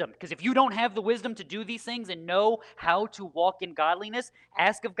for wisdom, because if you don't have the wisdom to do these things and know how to walk in godliness,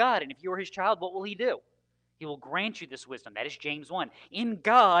 ask of God. And if you are his child, what will he do? He will grant you this wisdom. That is James 1. In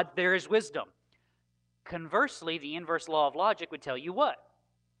God, there is wisdom. Conversely, the inverse law of logic would tell you what?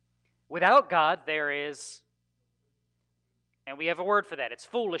 Without God, there is, and we have a word for that, it's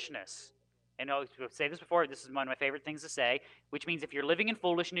foolishness. And I'll say this before, this is one of my favorite things to say, which means if you're living in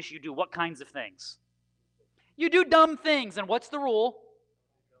foolishness, you do what kinds of things? You do dumb things. And what's the rule?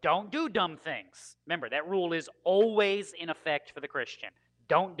 Don't do dumb things. Remember, that rule is always in effect for the Christian.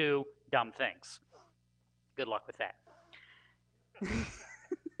 Don't do dumb things. Good luck with that.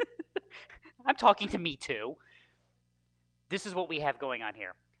 I'm talking to me too. This is what we have going on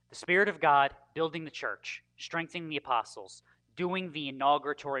here. The Spirit of God building the church, strengthening the apostles, doing the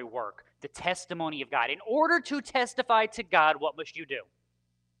inauguratory work, the testimony of God. In order to testify to God, what must you do?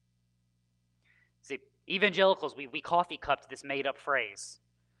 See, evangelicals, we coffee cupped this made-up phrase.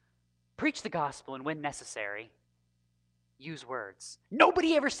 Preach the gospel and when necessary, use words.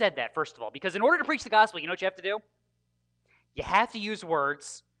 Nobody ever said that, first of all, because in order to preach the gospel, you know what you have to do? You have to use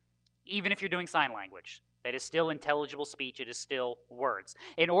words, even if you're doing sign language. That is still intelligible speech. It is still words.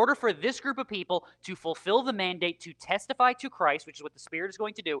 In order for this group of people to fulfill the mandate to testify to Christ, which is what the Spirit is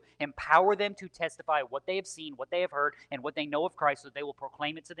going to do, empower them to testify what they have seen, what they have heard, and what they know of Christ, so that they will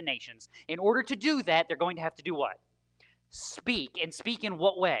proclaim it to the nations. In order to do that, they're going to have to do what? Speak. And speak in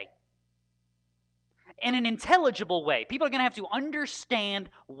what way? In an intelligible way. People are going to have to understand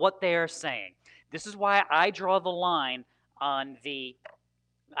what they are saying. This is why I draw the line on the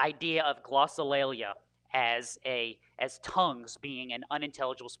idea of glossolalia as tongues being an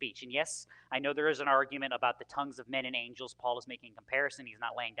unintelligible speech. And yes, I know there is an argument about the tongues of men and angels. Paul is making a comparison. He's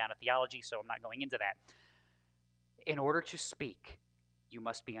not laying down a theology, so I'm not going into that. In order to speak, you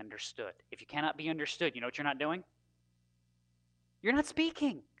must be understood. If you cannot be understood, you know what you're not doing? You're not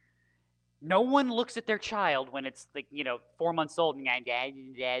speaking. No one looks at their child when it's 4 months old and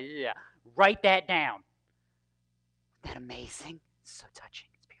write that down. Isn't that amazing? It's so touching.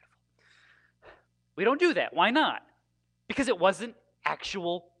 It's beautiful. We don't do that. Why not? Because it wasn't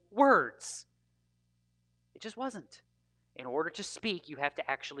actual words. It just wasn't. In order to speak, you have to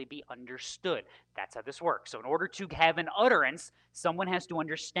actually be understood. That's how this works. So in order to have an utterance, someone has to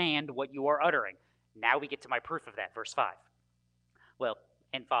understand what you are uttering. Now we get to my proof of that, verse 5. Well,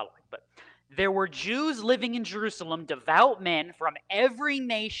 and following. But there were Jews living in Jerusalem, devout men from every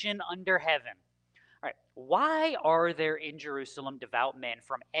nation under heaven. All right, why are there in Jerusalem devout men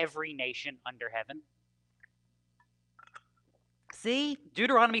from every nation under heaven? See,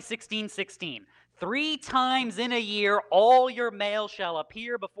 Deuteronomy 16:16. 3 times in a year all your males shall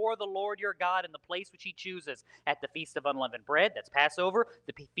appear before the Lord your God in the place which he chooses, at the Feast of Unleavened Bread, that's Passover,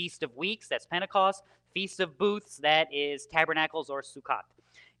 the Feast of Weeks, that's Pentecost, Feast of Booths, that is Tabernacles or Sukkot.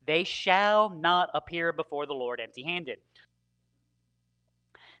 They shall not appear before the Lord empty-handed.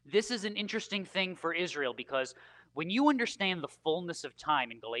 This is an interesting thing for Israel, because when you understand the fullness of time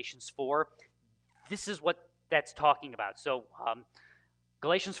in Galatians 4, this is what that's talking about. So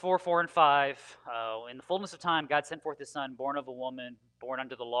Galatians 4, 4 and 5, in the fullness of time, God sent forth his Son, born of a woman, born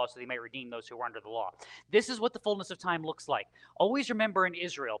under the law, so that he may redeem those who were under the law. This is what the fullness of time looks like. Always remember, in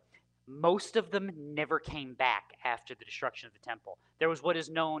Israel, most of them never came back after the destruction of the temple. There was what is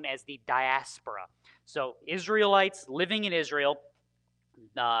known as the diaspora. So Israelites living in Israel,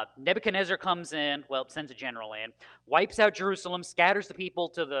 Nebuchadnezzar comes in, sends a general in, wipes out Jerusalem, scatters the people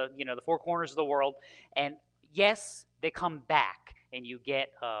to the 4 corners of the world, and yes, they come back, and you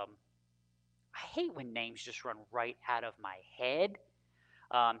get, I hate when names just run right out of my head.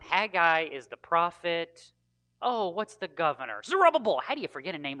 Haggai is the prophet. Oh, what's the governor? Zerubbabel. How do you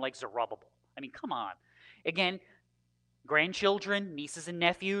forget a name like Zerubbabel? I mean, come on. Again, grandchildren, nieces and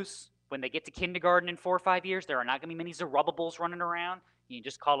nephews, when they get to kindergarten in 4 or 5 years, there are not going to be many Zerubbabels running around. You can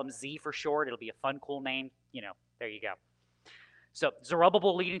just call them Z for short. It'll be a fun, cool name. There you go. So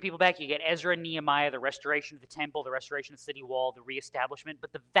Zerubbabel leading people back. You get Ezra and Nehemiah, the restoration of the temple, the restoration of the city wall, the reestablishment.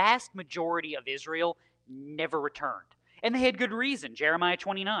 But the vast majority of Israel never returned. And they had good reason. Jeremiah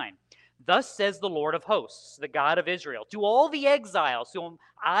 29. Thus says the Lord of hosts, the God of Israel, to all the exiles whom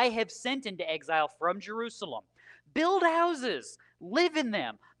I have sent into exile from Jerusalem, build houses, live in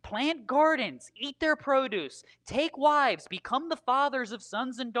them, plant gardens, eat their produce, take wives, become the fathers of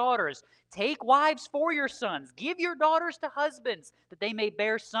sons and daughters, take wives for your sons, give your daughters to husbands, that they may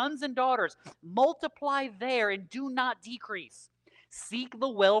bear sons and daughters, multiply there and do not decrease. Seek the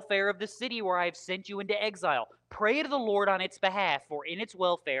welfare of the city where I have sent you into exile. Pray to the Lord on its behalf, for in its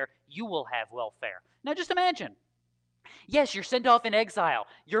welfare you will have welfare. Now just imagine. Yes, you're sent off in exile.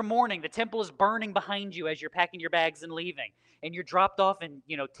 You're mourning. The temple is burning behind you as you're packing your bags and leaving. And you're dropped off in,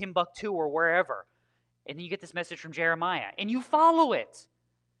 Timbuktu or wherever. And then you get this message from Jeremiah. And you follow it.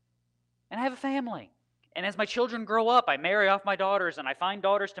 And I have a family. And as my children grow up, I marry off my daughters, and I find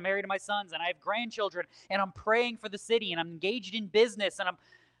daughters to marry to my sons, and I have grandchildren, and I'm praying for the city, and I'm engaged in business, and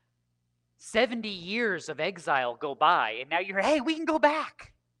 70 years of exile go by, and now you're, hey, we can go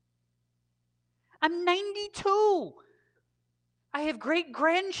back. I'm 92. I have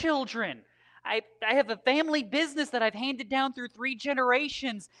great-grandchildren. I have a family business that I've handed down through 3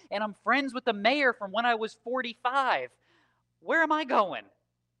 generations, and I'm friends with the mayor from when I was 45. Where am I going?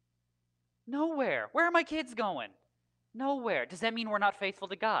 Nowhere. Where are my kids going? Nowhere. Does that mean we're not faithful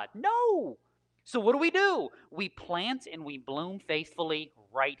to God? No. So what do? We plant and we bloom faithfully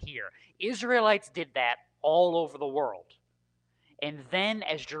right here. Israelites did that all over the world. And then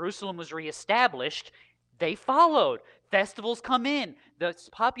as Jerusalem was reestablished, they followed. Festivals come in. The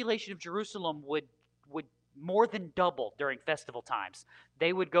population of Jerusalem would more than double during festival times.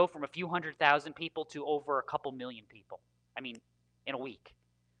 They would go from a few 100,000 people to over a couple million people. I mean, in a week.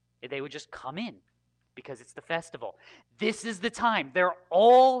 They would just come in because it's the festival. This is the time. They're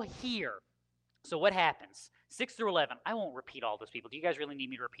all here. So what happens? 6 through 11. I won't repeat all those people. Do you guys really need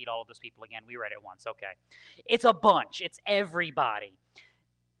me to repeat all of those people again? We read it once. Okay. It's a bunch. It's everybody.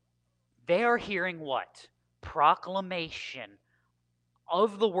 They are hearing what? Proclamation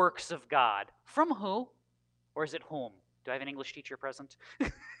of the works of God. From who? Or is it whom? Do I have an English teacher present?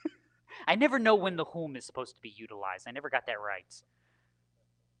 I never know when the whom is supposed to be utilized. I never got that right.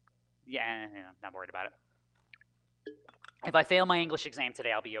 Yeah, not worried about it. If I fail my English exam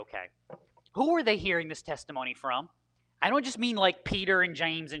today, I'll be okay. Who are they hearing this testimony from? I don't just mean like Peter and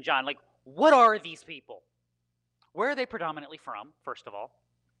James and John. Like, what are these people? Where are they predominantly from, first of all?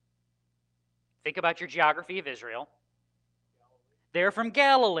 Think about your geography of Israel. They're from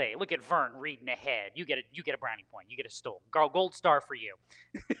Galilee. Look at Vern reading ahead. You get a brownie point. You get a stool. Gold star for you.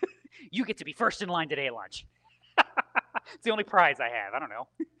 You get to be first in line today at lunch. It's the only prize I have. I don't know.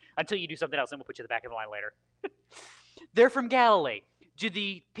 Until you do something else, then we'll put you at the back of the line later. They're from Galilee. Do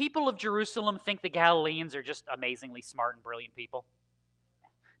the people of Jerusalem think the Galileans are just amazingly smart and brilliant people?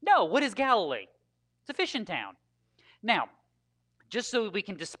 No. What is Galilee? It's a fishing town. Now, just so we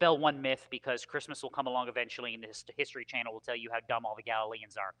can dispel one myth, because Christmas will come along eventually and the History Channel will tell you how dumb all the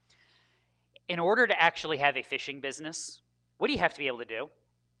Galileans are. In order to actually have a fishing business, what do you have to be able to do?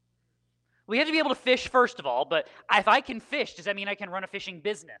 We have to be able to fish, first of all, but if I can fish, does that mean I can run a fishing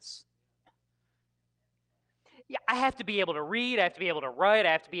business? Yeah, I have to be able to read, I have to be able to write,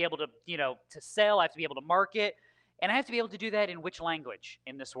 I have to be able to, to sell, I have to be able to market, and I have to be able to do that in which language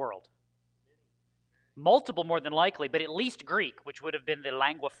in this world? Multiple, more than likely, but at least Greek, which would have been the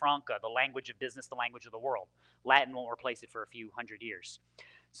lingua franca, the language of business, the language of the world. Latin won't replace it for a few hundred years.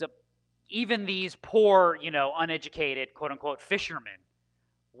 So even these poor, uneducated, quote-unquote, fishermen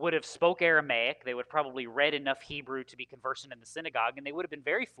would have spoke Aramaic. They would have probably read enough Hebrew to be conversant in the synagogue, and they would have been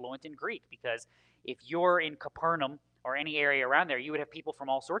very fluent in Greek, because if you're in Capernaum or any area around there, you would have people from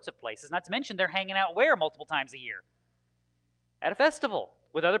all sorts of places. Not to mention they're hanging out where multiple times a year? At a festival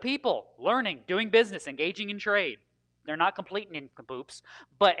with other people, learning, doing business, engaging in trade. They're not complete nincompoops.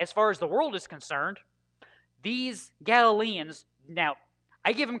 But as far as the world is concerned, these Galileans, now,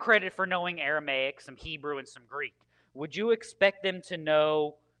 I give them credit for knowing Aramaic, some Hebrew, and some Greek. Would you expect them to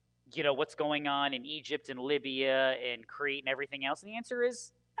know, what's going on in Egypt and Libya and Crete and everything else? And the answer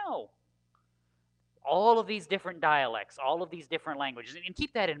is no. All of these different dialects, all of these different languages. And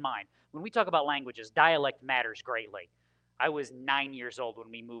keep that in mind. When we talk about languages, dialect matters greatly. I was 9 years old when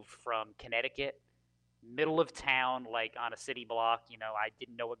we moved from Connecticut, middle of town, like on a city block. I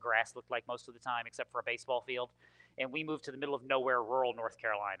didn't know what grass looked like most of the time except for a baseball field. And we moved to the middle of nowhere, rural North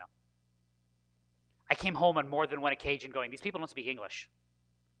Carolina. I came home on more than one occasion going, these people don't speak English.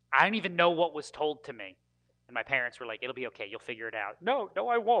 I didn't even know what was told to me. And my parents were like, it'll be okay, you'll figure it out. No,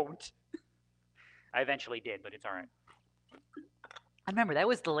 I won't. I eventually did, but it's all right. I remember, that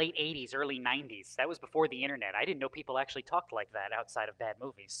was the late 80s, early 90s. That was before the internet. I didn't know people actually talked like that outside of bad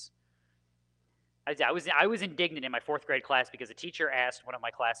movies. I was indignant in my 4th grade class because a teacher asked one of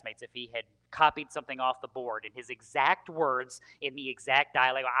my classmates if he had copied something off the board in his exact words, in the exact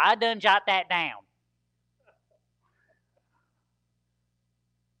dialect. I done jot that down.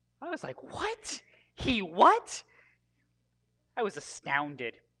 I was like, what? He what? I was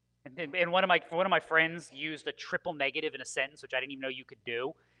astounded. And one of my friends used a triple negative in a sentence, which I didn't even know you could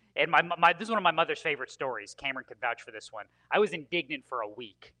do. And this is one of my mother's favorite stories. Cameron could vouch for this one. I was indignant for a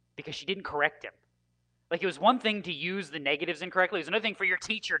week because she didn't correct him. Like, it was one thing to use the negatives incorrectly. It was another thing for your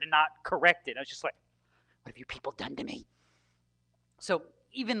teacher to not correct it. I was just like, what have you people done to me? So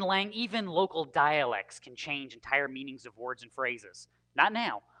even local dialects can change entire meanings of words and phrases. Not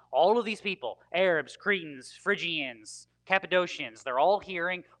now. All of these people, Arabs, Cretans, Phrygians, Cappadocians, they're all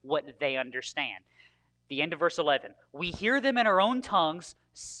hearing what they understand. The end of verse 11. We hear them in our own tongues,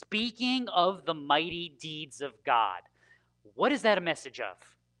 speaking of the mighty deeds of God. What is that a message of?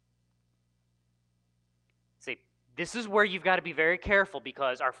 See, this is where you've got to be very careful,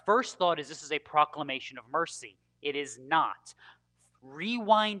 because our first thought is this is a proclamation of mercy. It is not.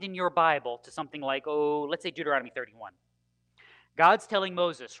 Rewind in your Bible to something like, let's say Deuteronomy 31. God's telling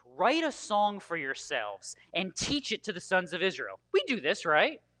Moses, write a song for yourselves and teach it to the sons of Israel. We do this,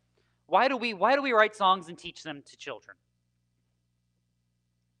 right? Why do we write songs and teach them to children?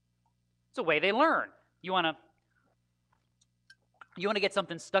 It's a way they learn. You want to get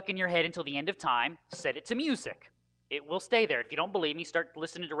something stuck in your head until the end of time, set it to music. It will stay there. If you don't believe me, start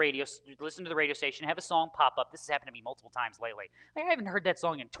listening to the radio station, have a song pop up. This has happened to me multiple times lately. I haven't heard that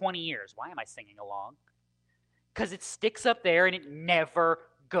song in 20 years. Why am I singing along? Because it sticks up there and it never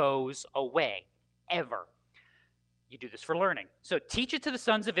goes away, ever. You do this for learning. So teach it to the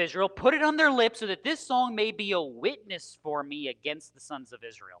sons of Israel, put it on their lips so that this song may be a witness for me against the sons of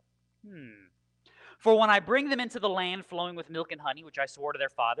Israel. For when I bring them into the land flowing with milk and honey, which I swore to their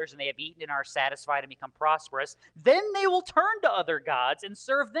fathers, and they have eaten and are satisfied and become prosperous, then they will turn to other gods and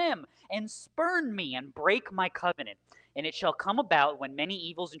serve them, and spurn me and break my covenant. And it shall come about when many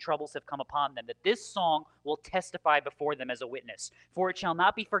evils and troubles have come upon them, that this song will testify before them as a witness. For it shall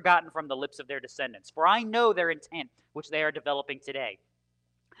not be forgotten from the lips of their descendants. For I know their intent, which they are developing today,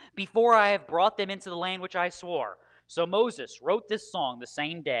 before I have brought them into the land which I swore. So Moses wrote this song the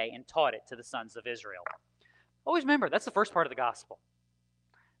same day and taught it to the sons of Israel. Always remember, that's the first part of the gospel.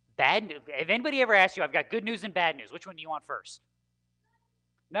 If anybody ever asks you, I've got good news and bad news, which one do you want first?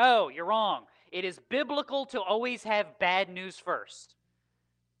 No, you're wrong. It is biblical to always have bad news first.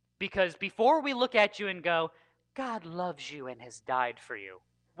 Because before we look at you and go, God loves you and has died for you,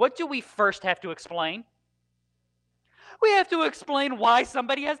 what do we first have to explain? We have to explain why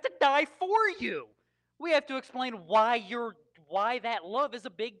somebody has to die for you. We have to explain why that love is a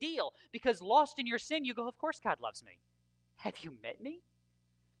big deal. Because lost in your sin, you go, of course God loves me. Have you met me?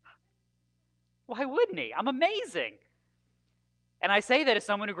 Why wouldn't he? I'm amazing. And I say that as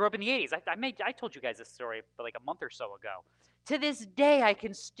someone who grew up in the 80s. I told you guys this story like a month or so ago. To this day, I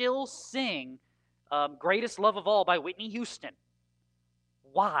can still sing Greatest Love of All by Whitney Houston.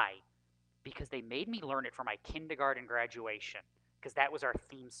 Why? Because they made me learn it for my kindergarten graduation. Because that was our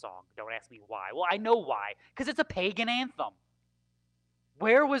theme song. Don't ask me why. Well, I know why. Because it's a pagan anthem.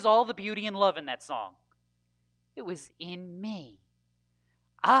 Where was all the beauty and love in that song? It was in me.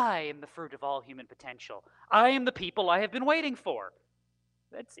 I am the fruit of all human potential. I am the people I have been waiting for.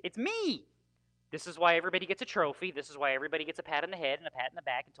 It's me. This is why everybody gets a trophy. This is why everybody gets a pat on the head and a pat in the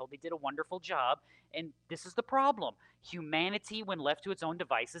back and told they did a wonderful job. And this is the problem. Humanity, when left to its own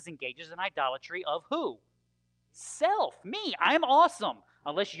devices, engages in idolatry of who? Self. Me. I'm awesome.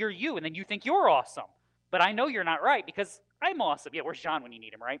 Unless you're you and then you think you're awesome. But I know you're not right because I'm awesome. Yeah, where's John when you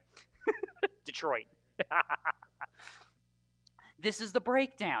need him, right? Detroit. This is the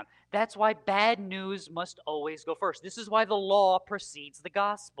breakdown. That's why bad news must always go first. This is why the law precedes the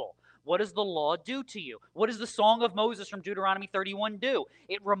gospel. What does the law do to you? What does the Song of Moses from Deuteronomy 31 do?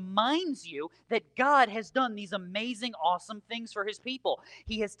 It reminds you that God has done these amazing, awesome things for his people.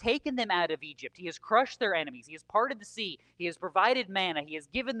 He has taken them out of Egypt. He has crushed their enemies. He has parted the sea. He has provided manna. He has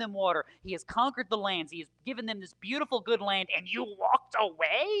given them water. He has conquered the lands. He has given them this beautiful, good land, and you walked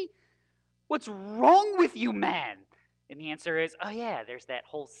away? What's wrong with you, man? And the answer is, oh yeah, there's that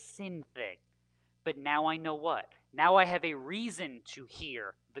whole sin thing. But now I know what? Now I have a reason to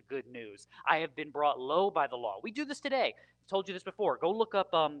hear the good news. I have been brought low by the law. We do this today. I told you this before. Go look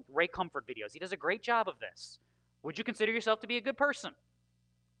up Ray Comfort videos. He does a great job of this. Would you consider yourself to be a good person?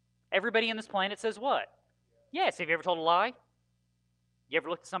 Everybody on this planet says what? Yes. Have you ever told a lie? You ever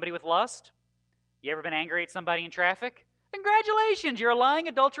looked at somebody with lust? You ever been angry at somebody in traffic? Congratulations, you're a lying,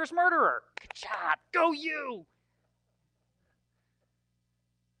 adulterous murderer. Good job. Go you.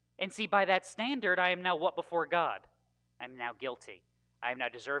 And see, by that standard, I am now what before God? I'm now guilty. I am now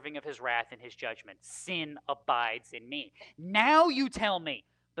deserving of his wrath and his judgment. Sin abides in me. Now you tell me,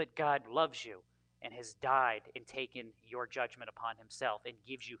 but God loves you and has died and taken your judgment upon himself and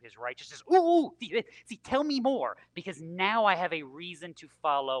gives you his righteousness. Ooh, see, tell me more, because now I have a reason to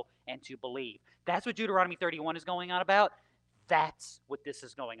follow and to believe. That's what Deuteronomy 31 is going on about. That's what this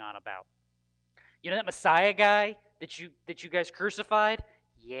is going on about. You know that Messiah guy that you guys crucified?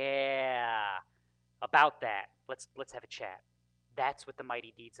 Yeah, about that. Let's have a chat. That's what the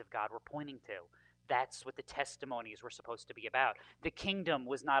mighty deeds of God were pointing to. That's what the testimonies were supposed to be about. The kingdom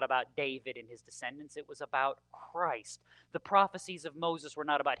was not about David and his descendants. It was about Christ. The prophecies of Moses were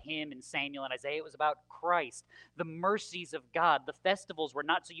not about him and Samuel and Isaiah. It was about Christ. The mercies of God, the festivals were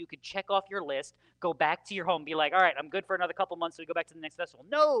not so you could check off your list, go back to your home, be like, all right, I'm good for another couple months, so we go back to the next festival.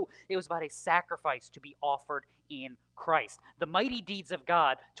 No, it was about a sacrifice to be offered in Christ. The mighty deeds of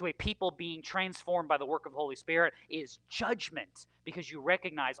God to a people being transformed by the work of the Holy Spirit is judgment, because you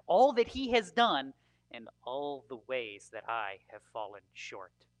recognize all that he has done and all the ways that I have fallen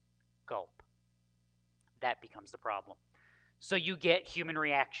short. Gulp. That becomes the problem. So you get human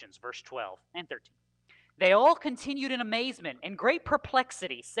reactions, verse 12 and 13. They all continued in amazement and great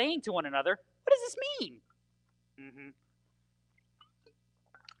perplexity, saying to one another, what does this mean?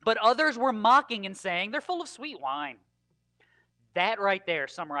 But others were mocking and saying, they're full of sweet wine. That right there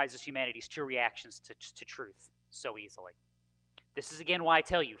summarizes humanity's true reactions to truth so easily. This is again why I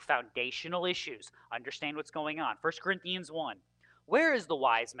tell you, foundational issues. Understand what's going on. 1 Corinthians 1. Where is the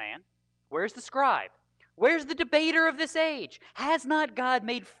wise man? Where is the scribe? Where's the debater of this age? Has not God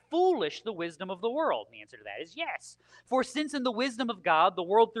made foolish the wisdom of the world? And the answer to that is yes. For since in the wisdom of God, the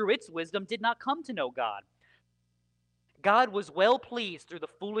world through its wisdom did not come to know God, God was well pleased through the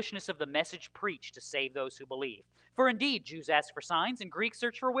foolishness of the message preached to save those who believe. For indeed, Jews ask for signs and Greeks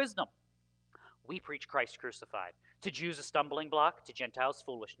search for wisdom. We preach Christ crucified. To Jews a stumbling block, to Gentiles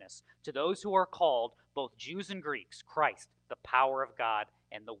foolishness. To those who are called, both Jews and Greeks, Christ, the power of God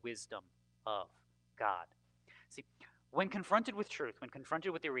and the wisdom of God. See, when confronted with truth, when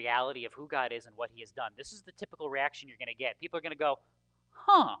confronted with the reality of who God is and what he has done, this is the typical reaction you're going to get. People are going to go,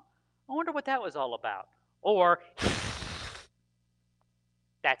 I wonder what that was all about. Or,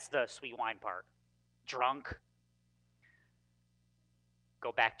 that's the sweet wine part. Drunk.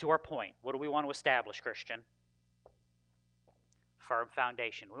 Go back to our point. What do we want to establish, Christian? Firm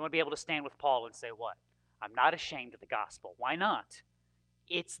foundation. We want to be able to stand with Paul and say what? I'm not ashamed of the gospel. Why not?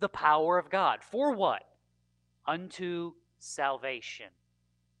 It's the power of God. For what? Unto salvation.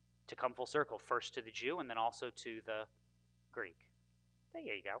 To come full circle, first to the Jew and then also to the Greek. There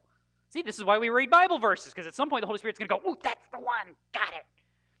you go. See, this is why we read Bible verses, because at some point the Holy Spirit's going to go, ooh, that's the one. Got it.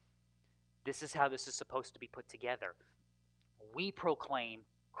 This is how this is supposed to be put together. We proclaim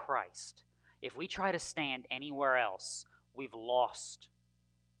Christ. If we try to stand anywhere else, we've lost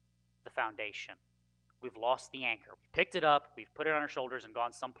the foundation. We've lost the anchor. We picked it up, we've put it on our shoulders and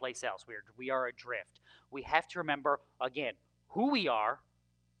gone someplace else. We are adrift. We have to remember, again, who we are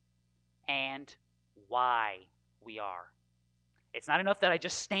and why we are. It's not enough that I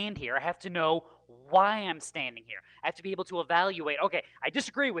just stand here. I have to know why I'm standing here. I have to be able to evaluate, okay, I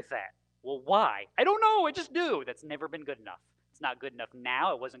disagree with that. Well, why? I don't know, I just do. That's never been good enough. It's not good enough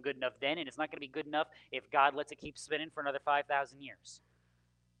now, it wasn't good enough then, and it's not going to be good enough if God lets it keep spinning for another 5,000 years.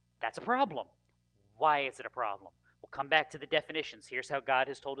 That's a problem. Why is it a problem? We'll come back to the definitions. Here's how God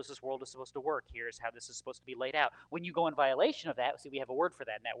has told us this world is supposed to work. Here's how this is supposed to be laid out. When you go in violation of that, see, we have a word for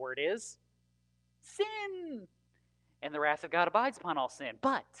that, and that word is sin. And the wrath of God abides upon all sin.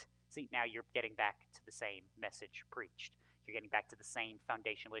 But, see, now you're getting back to the same message preached. You're getting back to the same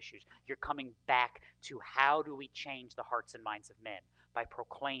foundational issues. You're coming back to how do we change the hearts and minds of men? By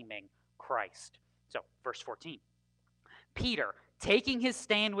proclaiming Christ. So, verse 14. Peter, taking his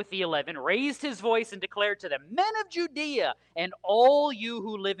stand with the 11, raised his voice and declared to them, Men of Judea, and all you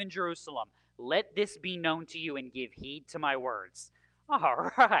who live in Jerusalem, let this be known to you and give heed to my words.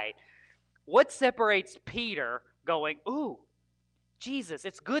 All right. What separates Peter going, ooh, Jesus,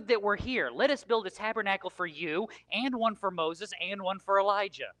 it's good that we're here. Let us build a tabernacle for you, and one for Moses, and one for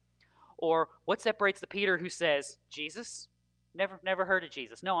Elijah. Or what separates the Peter who says, Jesus? Never heard of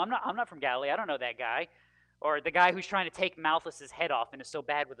Jesus. No, I'm not from Galilee. I don't know that guy. Or the guy who's trying to take Malchus's head off and is so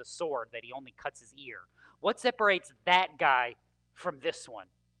bad with a sword that he only cuts his ear. What separates that guy from this one?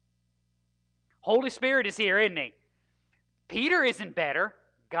 Holy Spirit is here, isn't he? Peter isn't better.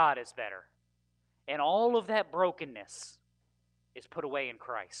 God is better. And all of that brokenness is put away in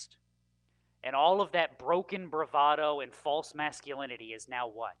Christ. And all of that broken bravado and false masculinity is now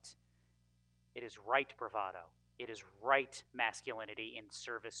what? It is right bravado. It is right masculinity in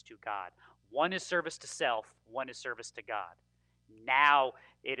service to God. One is service to self, one is service to God. Now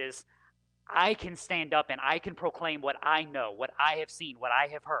it is, I can stand up and I can proclaim what I know, what I have seen, what I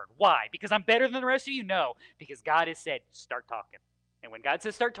have heard. Why? Because I'm better than the rest of you? No. Because God has said, start talking. And when God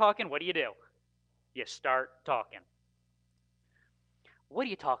says start talking, what do? You start talking. What do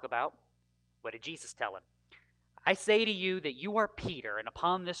you talk about? What did Jesus tell him? I say to you that you are Peter, and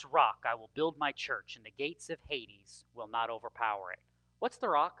upon this rock I will build my church, and the gates of Hades will not overpower it. What's the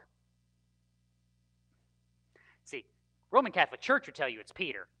rock? See, Roman Catholic Church would tell you it's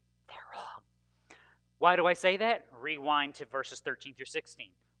Peter. They're wrong. Why do I say that? Rewind to verses 13 through 16.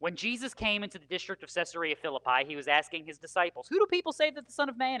 When Jesus came into the district of Caesarea Philippi, he was asking his disciples, who do people say that the Son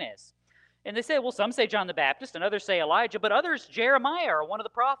of Man is? And they said, well, some say John the Baptist, and others say Elijah, but others Jeremiah or one of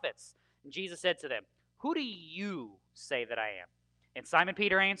the prophets. And Jesus said to them, who do you say that I am? And Simon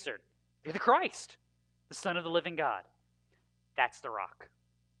Peter answered, you're the Christ, the Son of the living God. That's the rock.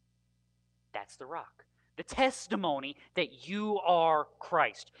 That's the rock. The testimony that you are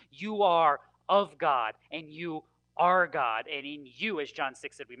Christ. You are of God, and you are God. And in you, as John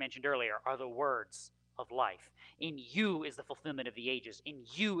 6 said, we mentioned earlier, are the words of life. In you is the fulfillment of the ages. In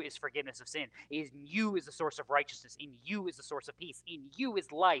you is forgiveness of sin. In you is the source of righteousness. In you is the source of peace. In you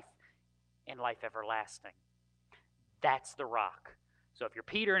is life and life everlasting. That's the rock. So if you're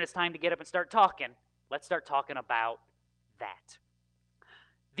Peter and it's time to get up and start talking, let's start talking about that.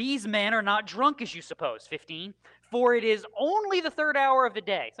 These men are not drunk as you suppose, 15, for it is only the third hour of the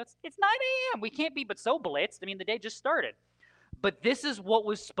day. So it's 9 a.m. We can't be but so blitzed. I mean, the day just started. But this is what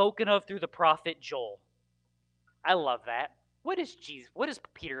was spoken of through the prophet Joel. I love that. What does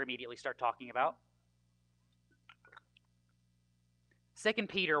Peter immediately start talking about? 2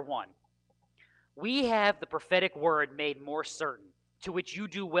 Peter 1. We have the prophetic word made more certain, to which you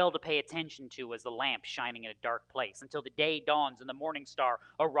do well to pay attention to as the lamp shining in a dark place, until the day dawns and the morning star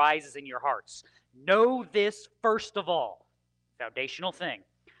arises in your hearts. Know this first of all, foundational thing.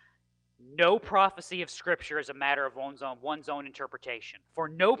 No prophecy of Scripture is a matter of one's own interpretation. For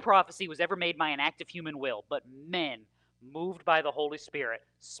no prophecy was ever made by an act of human will, but men, moved by the Holy Spirit,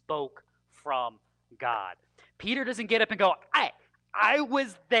 spoke from God. Peter doesn't get up and go, I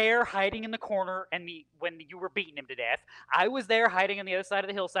was there hiding in the corner when you were beating him to death. I was there hiding on the other side of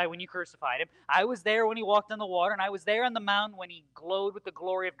the hillside when you crucified him. I was there when he walked on the water, and I was there on the mountain when he glowed with the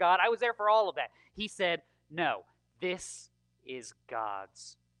glory of God. I was there for all of that. He said, no, this is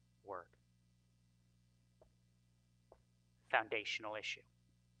God's word. Foundational issue.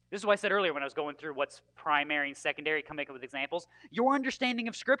 This is why I said earlier when I was going through what's primary and secondary, coming up with examples, your understanding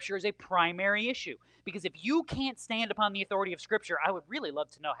of Scripture is a primary issue. Because if you can't stand upon the authority of Scripture, I would really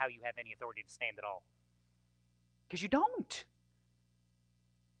love to know how you have any authority to stand at all. Because you don't.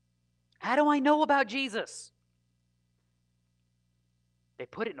 How do I know about Jesus? They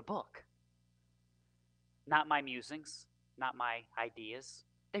put it in a book. Not my musings, not my ideas.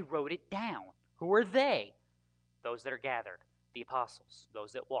 They wrote it down. Who are they? Those that are gathered. The apostles,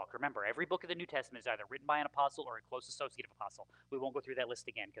 those that walk. Remember, every book of the New Testament is either written by an apostle or a close associate of apostle. We won't go through that list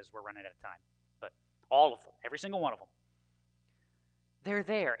again because we're running out of time. But all of them, every single one of them. They're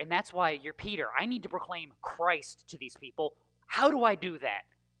there, and that's why you're Peter. I need to proclaim Christ to these people. How do I do that?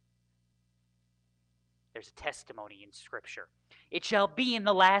 There's a testimony in Scripture. It shall be in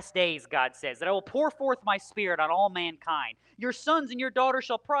the last days, God says, that I will pour forth my Spirit on all mankind. Your sons and your daughters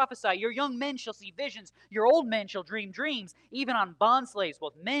shall prophesy. Your young men shall see visions. Your old men shall dream dreams. Even on bondslaves,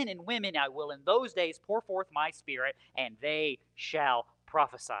 both men and women, I will in those days pour forth my Spirit, and they shall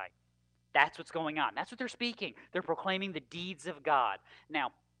prophesy. That's what's going on. That's what they're speaking. They're proclaiming the deeds of God.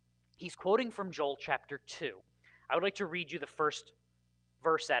 Now, he's quoting from Joel chapter 2. I would like to read you the first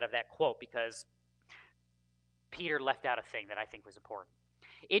verse out of that quote because Peter left out a thing that I think was important.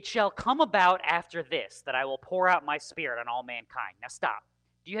 It shall come about after this that I will pour out my Spirit on all mankind. Now stop.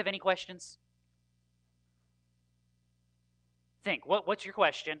 Do you have any questions? Think. What's your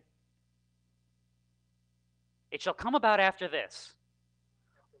question? It shall come about after this.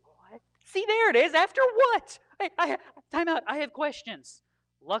 What? See, there it is. After what? Time out. I have questions.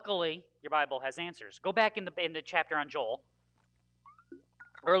 Luckily, your Bible has answers. Go back in the chapter on Joel.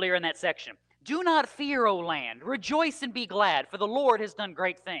 Earlier in that section. Do not fear, O land. Rejoice and be glad, for the Lord has done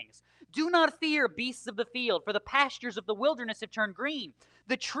great things. Do not fear, beasts of the field, for the pastures of the wilderness have turned green.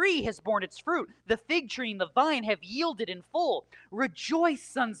 The tree has borne its fruit. The fig tree and the vine have yielded in full. Rejoice,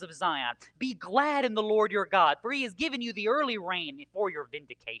 sons of Zion. Be glad in the Lord your God, for he has given you the early rain for your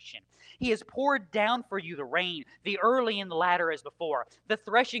vindication. He has poured down for you the rain, the early and the latter as before. The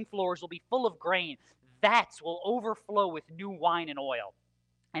threshing floors will be full of grain. Vats will overflow with new wine and oil.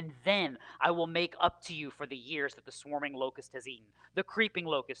 And then I will make up to you for the years that the swarming locust has eaten, the creeping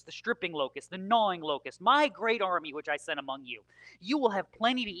locust, the stripping locust, the gnawing locust, my great army which I sent among you. You will have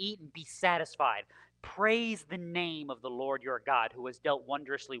plenty to eat and be satisfied. Praise the name of the Lord your God, who has dealt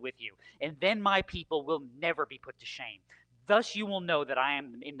wondrously with you. And then my people will never be put to shame. Thus you will know that I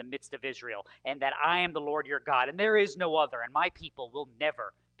am in the midst of Israel, and that I am the Lord your God, and there is no other, and my people will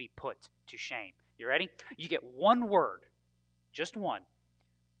never be put to shame. You ready? You get one word, just one.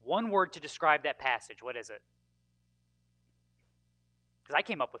 One word to describe that passage. What is it? Because I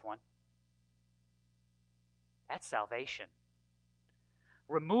came up with one. That's salvation.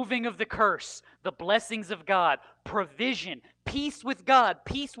 Removing of the curse, the blessings of God, provision, peace with God,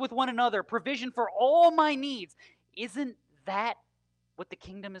 peace with one another, provision for all my needs. Isn't that what the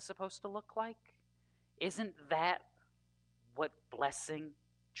kingdom is supposed to look like? Isn't that what blessing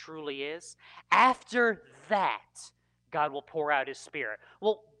truly is? After that, God will pour out his Spirit.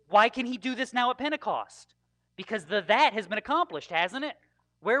 Well, why can he do this now at Pentecost? Because that has been accomplished, hasn't it?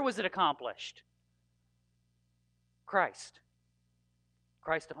 Where was it accomplished? Christ.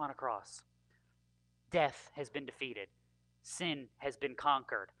 Christ upon a cross. Death has been defeated. Sin has been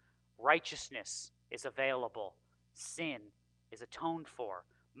conquered. Righteousness is available. Sin is atoned for.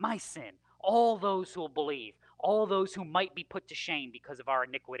 My sin. All those who will believe, all those who might be put to shame because of our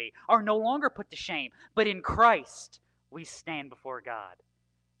iniquity, are no longer put to shame. But in Christ, we stand before God.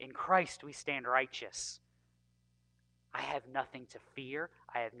 In Christ, we stand righteous. I have nothing to fear.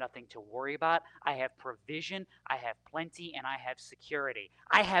 I have nothing to worry about. I have provision. I have plenty, and I have security.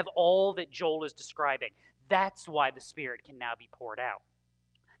 I have all that Joel is describing. That's why the Spirit can now be poured out.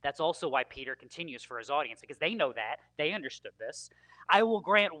 That's also why Peter continues for his audience, because they know that. They understood this. I will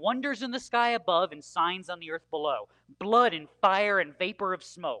grant wonders in the sky above and signs on the earth below, blood and fire and vapor of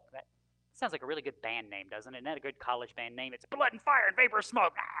smoke. That sounds like a really good band name, doesn't it? Isn't that a good college band name? It's blood and fire and vapor of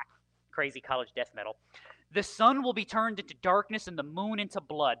smoke. Crazy college death metal. The sun will be turned into darkness and the moon into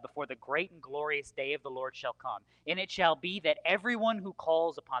blood before the great and glorious day of the Lord shall come. And it shall be that everyone who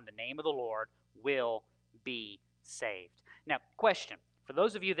calls upon the name of the Lord will be saved. Now, question. For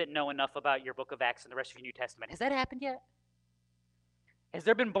those of you that know enough about your book of Acts and the rest of your New Testament, has that happened yet? Has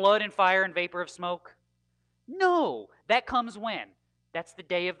there been blood and fire and vapor of smoke? No. That comes when? That's the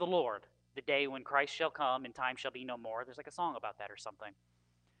day of the Lord. The day when Christ shall come and time shall be no more. There's like a song about that or something.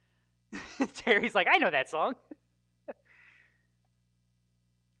 Terry's like, I know that song.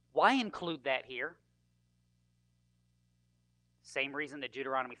 Why include that here? Same reason that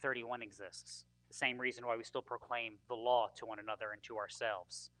Deuteronomy 31 exists. The same reason why we still proclaim the law to one another and to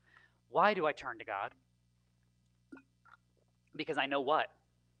ourselves. Why do I turn to God? Because I know what?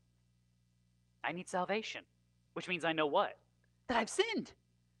 I need salvation. Which means I know what? That I've sinned.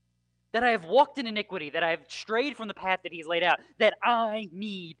 That I have walked in iniquity. That I have strayed from the path that He's laid out. That I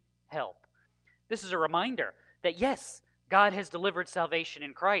need help. This is a reminder that yes, God has delivered salvation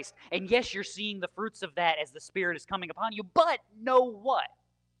in Christ. And yes, you're seeing the fruits of that as the Spirit is coming upon you. But know what?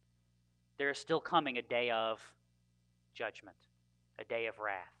 There is still coming a day of judgment, a day of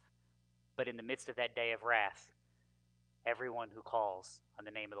wrath. But in the midst of that day of wrath, everyone who calls on the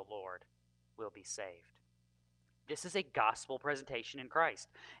name of the Lord will be saved. This is a gospel presentation in Christ.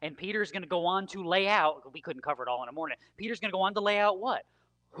 And Peter's going to go on to lay out, we couldn't cover it all in a morning, Peter's going to go on to lay out what?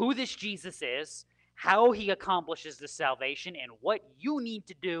 Who this Jesus is, how He accomplishes this salvation, and what you need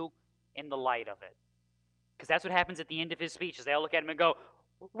to do in the light of it. Because that's what happens at the end of his speech, is they all look at him and go,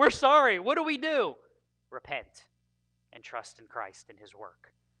 we're sorry, what do we do? Repent and trust in Christ and His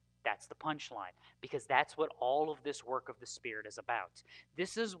work. That's the punchline, because that's what all of this work of the Spirit is about.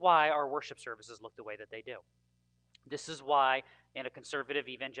 This is why our worship services look the way that they do. This is why in a conservative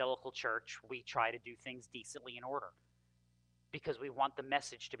evangelical church, we try to do things decently in order. Because we want the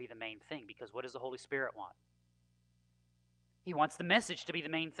message to be the main thing. Because what does the Holy Spirit want? He wants the message to be the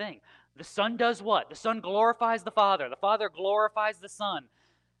main thing. The Son does what? The Son glorifies the Father. The Father glorifies the Son.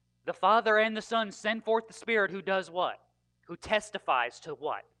 The Father and the Son send forth the Spirit who does what? Who testifies to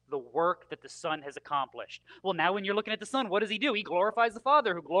what? The work that the Son has accomplished. Well, now when you're looking at the Son, what does He do? He glorifies the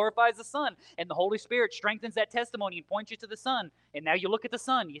Father who glorifies the Son. And the Holy Spirit strengthens that testimony and points you to the Son. And now you look at the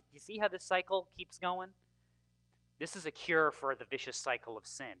Son. You see how this cycle keeps going? This is a cure for the vicious cycle of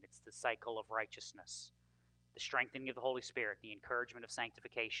sin. It's the cycle of righteousness. The strengthening of the Holy Spirit, the encouragement of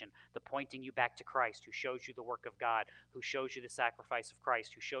sanctification, the pointing you back to Christ, who shows you the work of God, who shows you the sacrifice of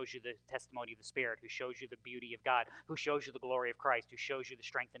Christ, who shows you the testimony of the Spirit, who shows you the beauty of God, who shows you the glory of Christ, who shows you the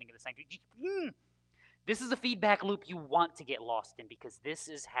strengthening of the sanctification. This is a feedback loop you want to get lost in, because this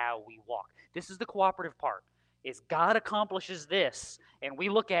is how we walk. This is the cooperative part, is God accomplishes this, and we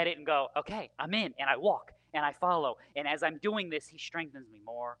look at it and go, okay, I'm in, and I walk, and I follow, and as I'm doing this, He strengthens me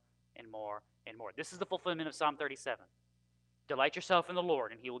more and more and more. This is the fulfillment of Psalm 37. Delight yourself in the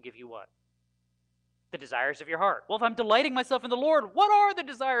Lord, and He will give you what? The desires of your heart. Well, if I'm delighting myself in the Lord, what are the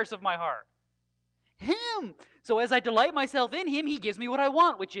desires of my heart? Him. So as I delight myself in Him, He gives me what I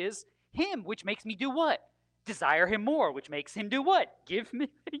want, which is Him, which makes me do what? Desire Him more, which makes Him do what? Give me.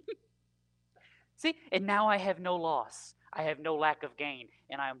 See? And now I have no loss. I have no lack of gain,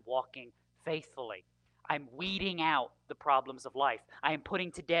 and I am walking faithfully. I'm weeding out the problems of life. I am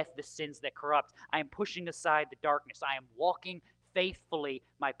putting to death the sins that corrupt. I am pushing aside the darkness. I am walking faithfully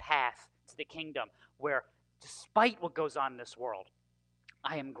my path to the kingdom, where despite what goes on in this world,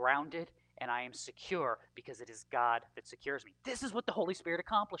 I am grounded and I am secure, because it is God that secures me. This is what the Holy Spirit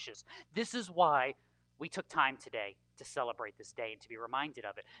accomplishes. This is why we took time today to celebrate this day and to be reminded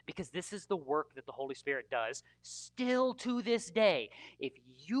of it, because this is the work that the Holy Spirit does still to this day. If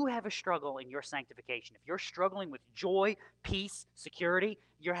you have a struggle in your sanctification, if you're struggling with joy, peace, security,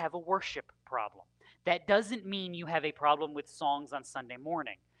 you have a worship problem. That doesn't mean you have a problem with songs on Sunday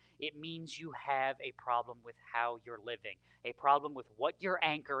morning. It means you have a problem with how you're living, a problem with what your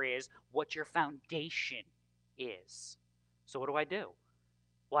anchor is, what your foundation is. So what do?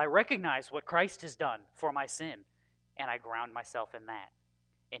 Well, I recognize what Christ has done for my sin, and I ground myself in that.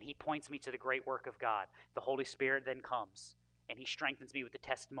 And He points me to the great work of God. The Holy Spirit then comes, and He strengthens me with the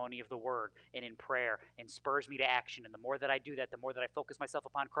testimony of the Word and in prayer, and spurs me to action. And the more that I do that, the more that I focus myself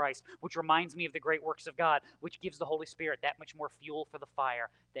upon Christ, which reminds me of the great works of God, which gives the Holy Spirit that much more fuel for the fire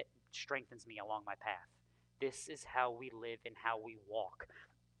that strengthens me along my path. This is how we live and how we walk.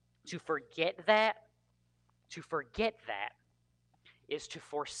 To forget that is to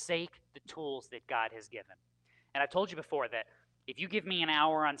forsake the tools that God has given. And I've told you before that if you give me an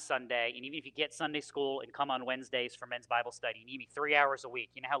hour on Sunday, and even if you get Sunday school and come on Wednesdays for men's Bible study, and you give me 3 hours a week,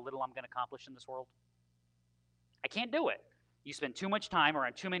 you know how little I'm going to accomplish in this world? I can't do it. You spend too much time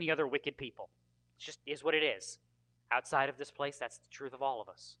around too many other wicked people. It just is what it is. Outside of this place, that's the truth of all of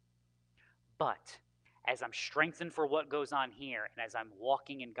us. But as I'm strengthened for what goes on here, and as I'm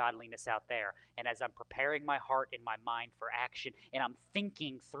walking in godliness out there, and as I'm preparing my heart and my mind for action, and I'm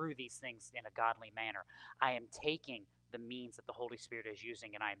thinking through these things in a godly manner, I am taking the means that the Holy Spirit is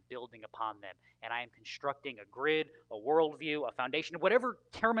using, and I am building upon them. And I am constructing a grid, a worldview, a foundation, whatever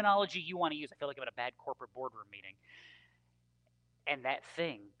terminology you want to use. I feel like I'm at a bad corporate boardroom meeting. And that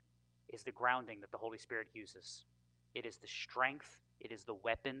thing is the grounding that the Holy Spirit uses. It is the strength. It is the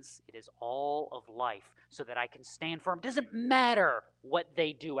weapons. It is all of life so that I can stand firm. It doesn't matter what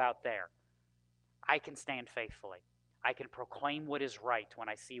they do out there. I can stand faithfully. I can proclaim what is right when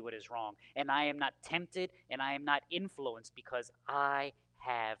I see what is wrong. And I am not tempted and I am not influenced because I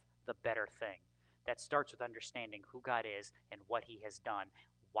have the better thing. That starts with understanding who God is and what he has done,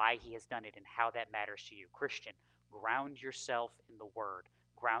 why he has done it, and how that matters to you. Christian, ground yourself in the Word.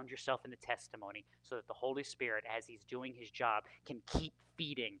 Ground yourself in the testimony so that the Holy Spirit, as he's doing his job, can keep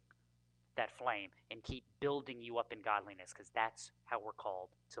feeding that flame and keep building you up in godliness, because that's how we're called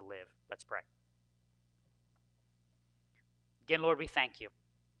to live. Let's pray. Again, Lord, we thank you.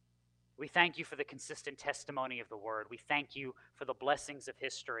 We thank you for the consistent testimony of the Word. We thank you for the blessings of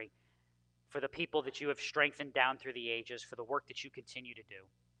history, for the people that you have strengthened down through the ages, for the work that you continue to do.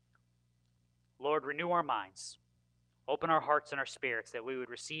 Lord, renew our minds. Open our hearts and our spirits that we would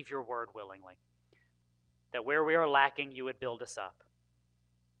receive your word willingly. That where we are lacking, you would build us up.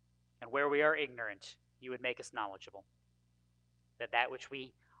 And where we are ignorant, you would make us knowledgeable. That which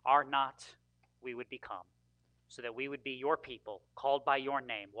we are not, we would become. So that we would be your people, called by your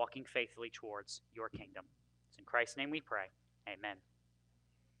name, walking faithfully towards your kingdom. It's in Christ's name we pray. Amen.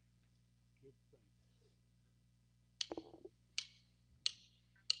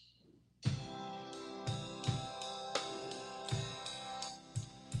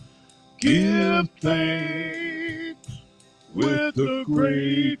 Give thanks with a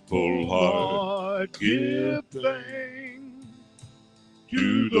grateful heart. Give thanks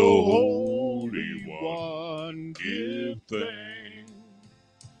to the Holy One. Give thanks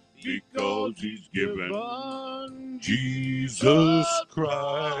because he's given Jesus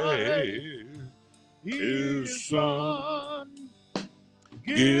Christ, his Son.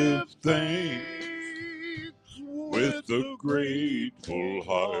 Give thanks with a grateful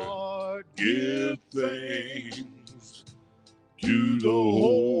heart. Give thanks to the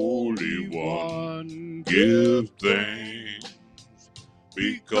Holy One. Give thanks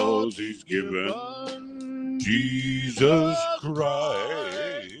because he's given Jesus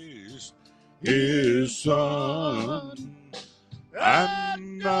Christ, his Son.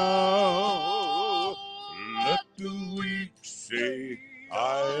 And now let the weak say,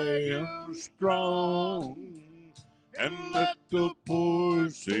 I am strong. And let the poor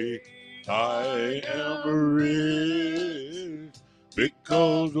say, I am rich,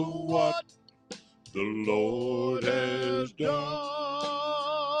 because of what the Lord has done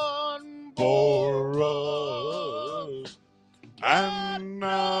for us. And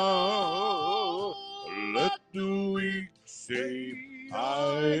now let the weak say,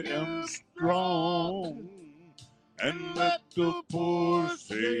 I am strong. And let the poor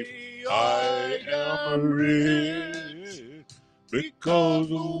say, I am rich,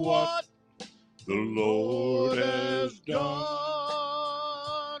 because of what the Lord has done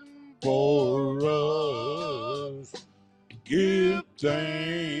for us. Give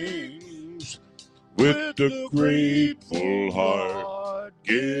thanks with a grateful heart.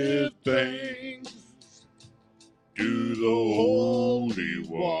 Give thanks to the Holy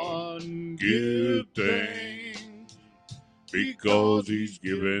One. Give thanks because he's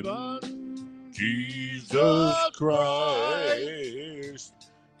given Jesus Christ,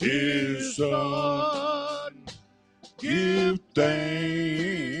 his Son. Give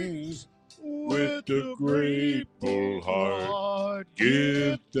thanks with a grateful heart.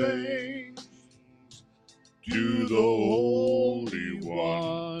 Give thanks to the Holy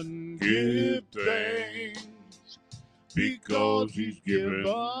One. Give thanks because he's given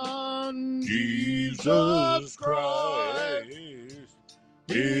Jesus Christ,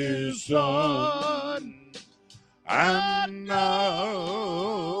 his Son. And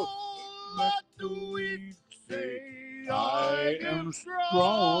now let the weak say, I am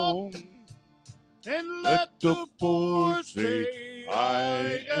strong. And let the poor say,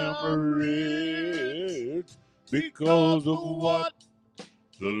 I am rich, because of what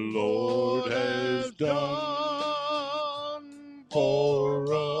the Lord has done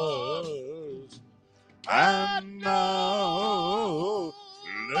for us. And now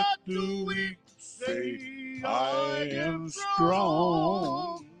let the weak say, I am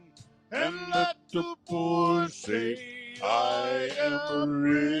strong. And let the poor say, I am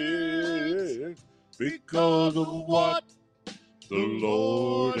rich, because of what the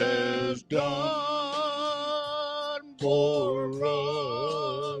Lord has done for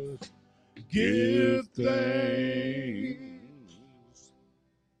us. Give thanks.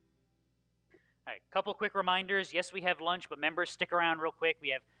 All right, couple quick reminders. Yes, we have lunch, but members, stick around real quick. We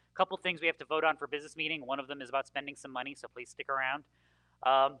have a couple things we have to vote on for business meeting. One of them is about spending some money, so please stick around.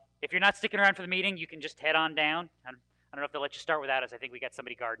 If you're not sticking around for the meeting, you can just head on down. I don't know if they'll let you start without us. I think we got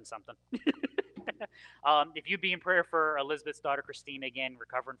somebody guarding something. If you'd be in prayer for Elizabeth's daughter, Christina, again,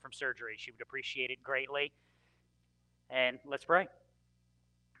 recovering from surgery, she would appreciate it greatly. And let's pray.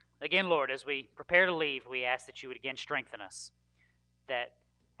 Again, Lord, as we prepare to leave, we ask that you would again strengthen us, that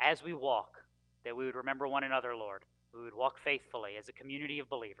as we walk, that we would remember one another, Lord. We would walk faithfully as a community of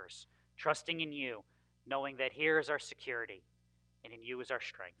believers, trusting in you, knowing that here is our security, and in you is our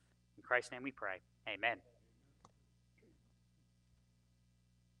strength. In Christ's name we pray. Amen.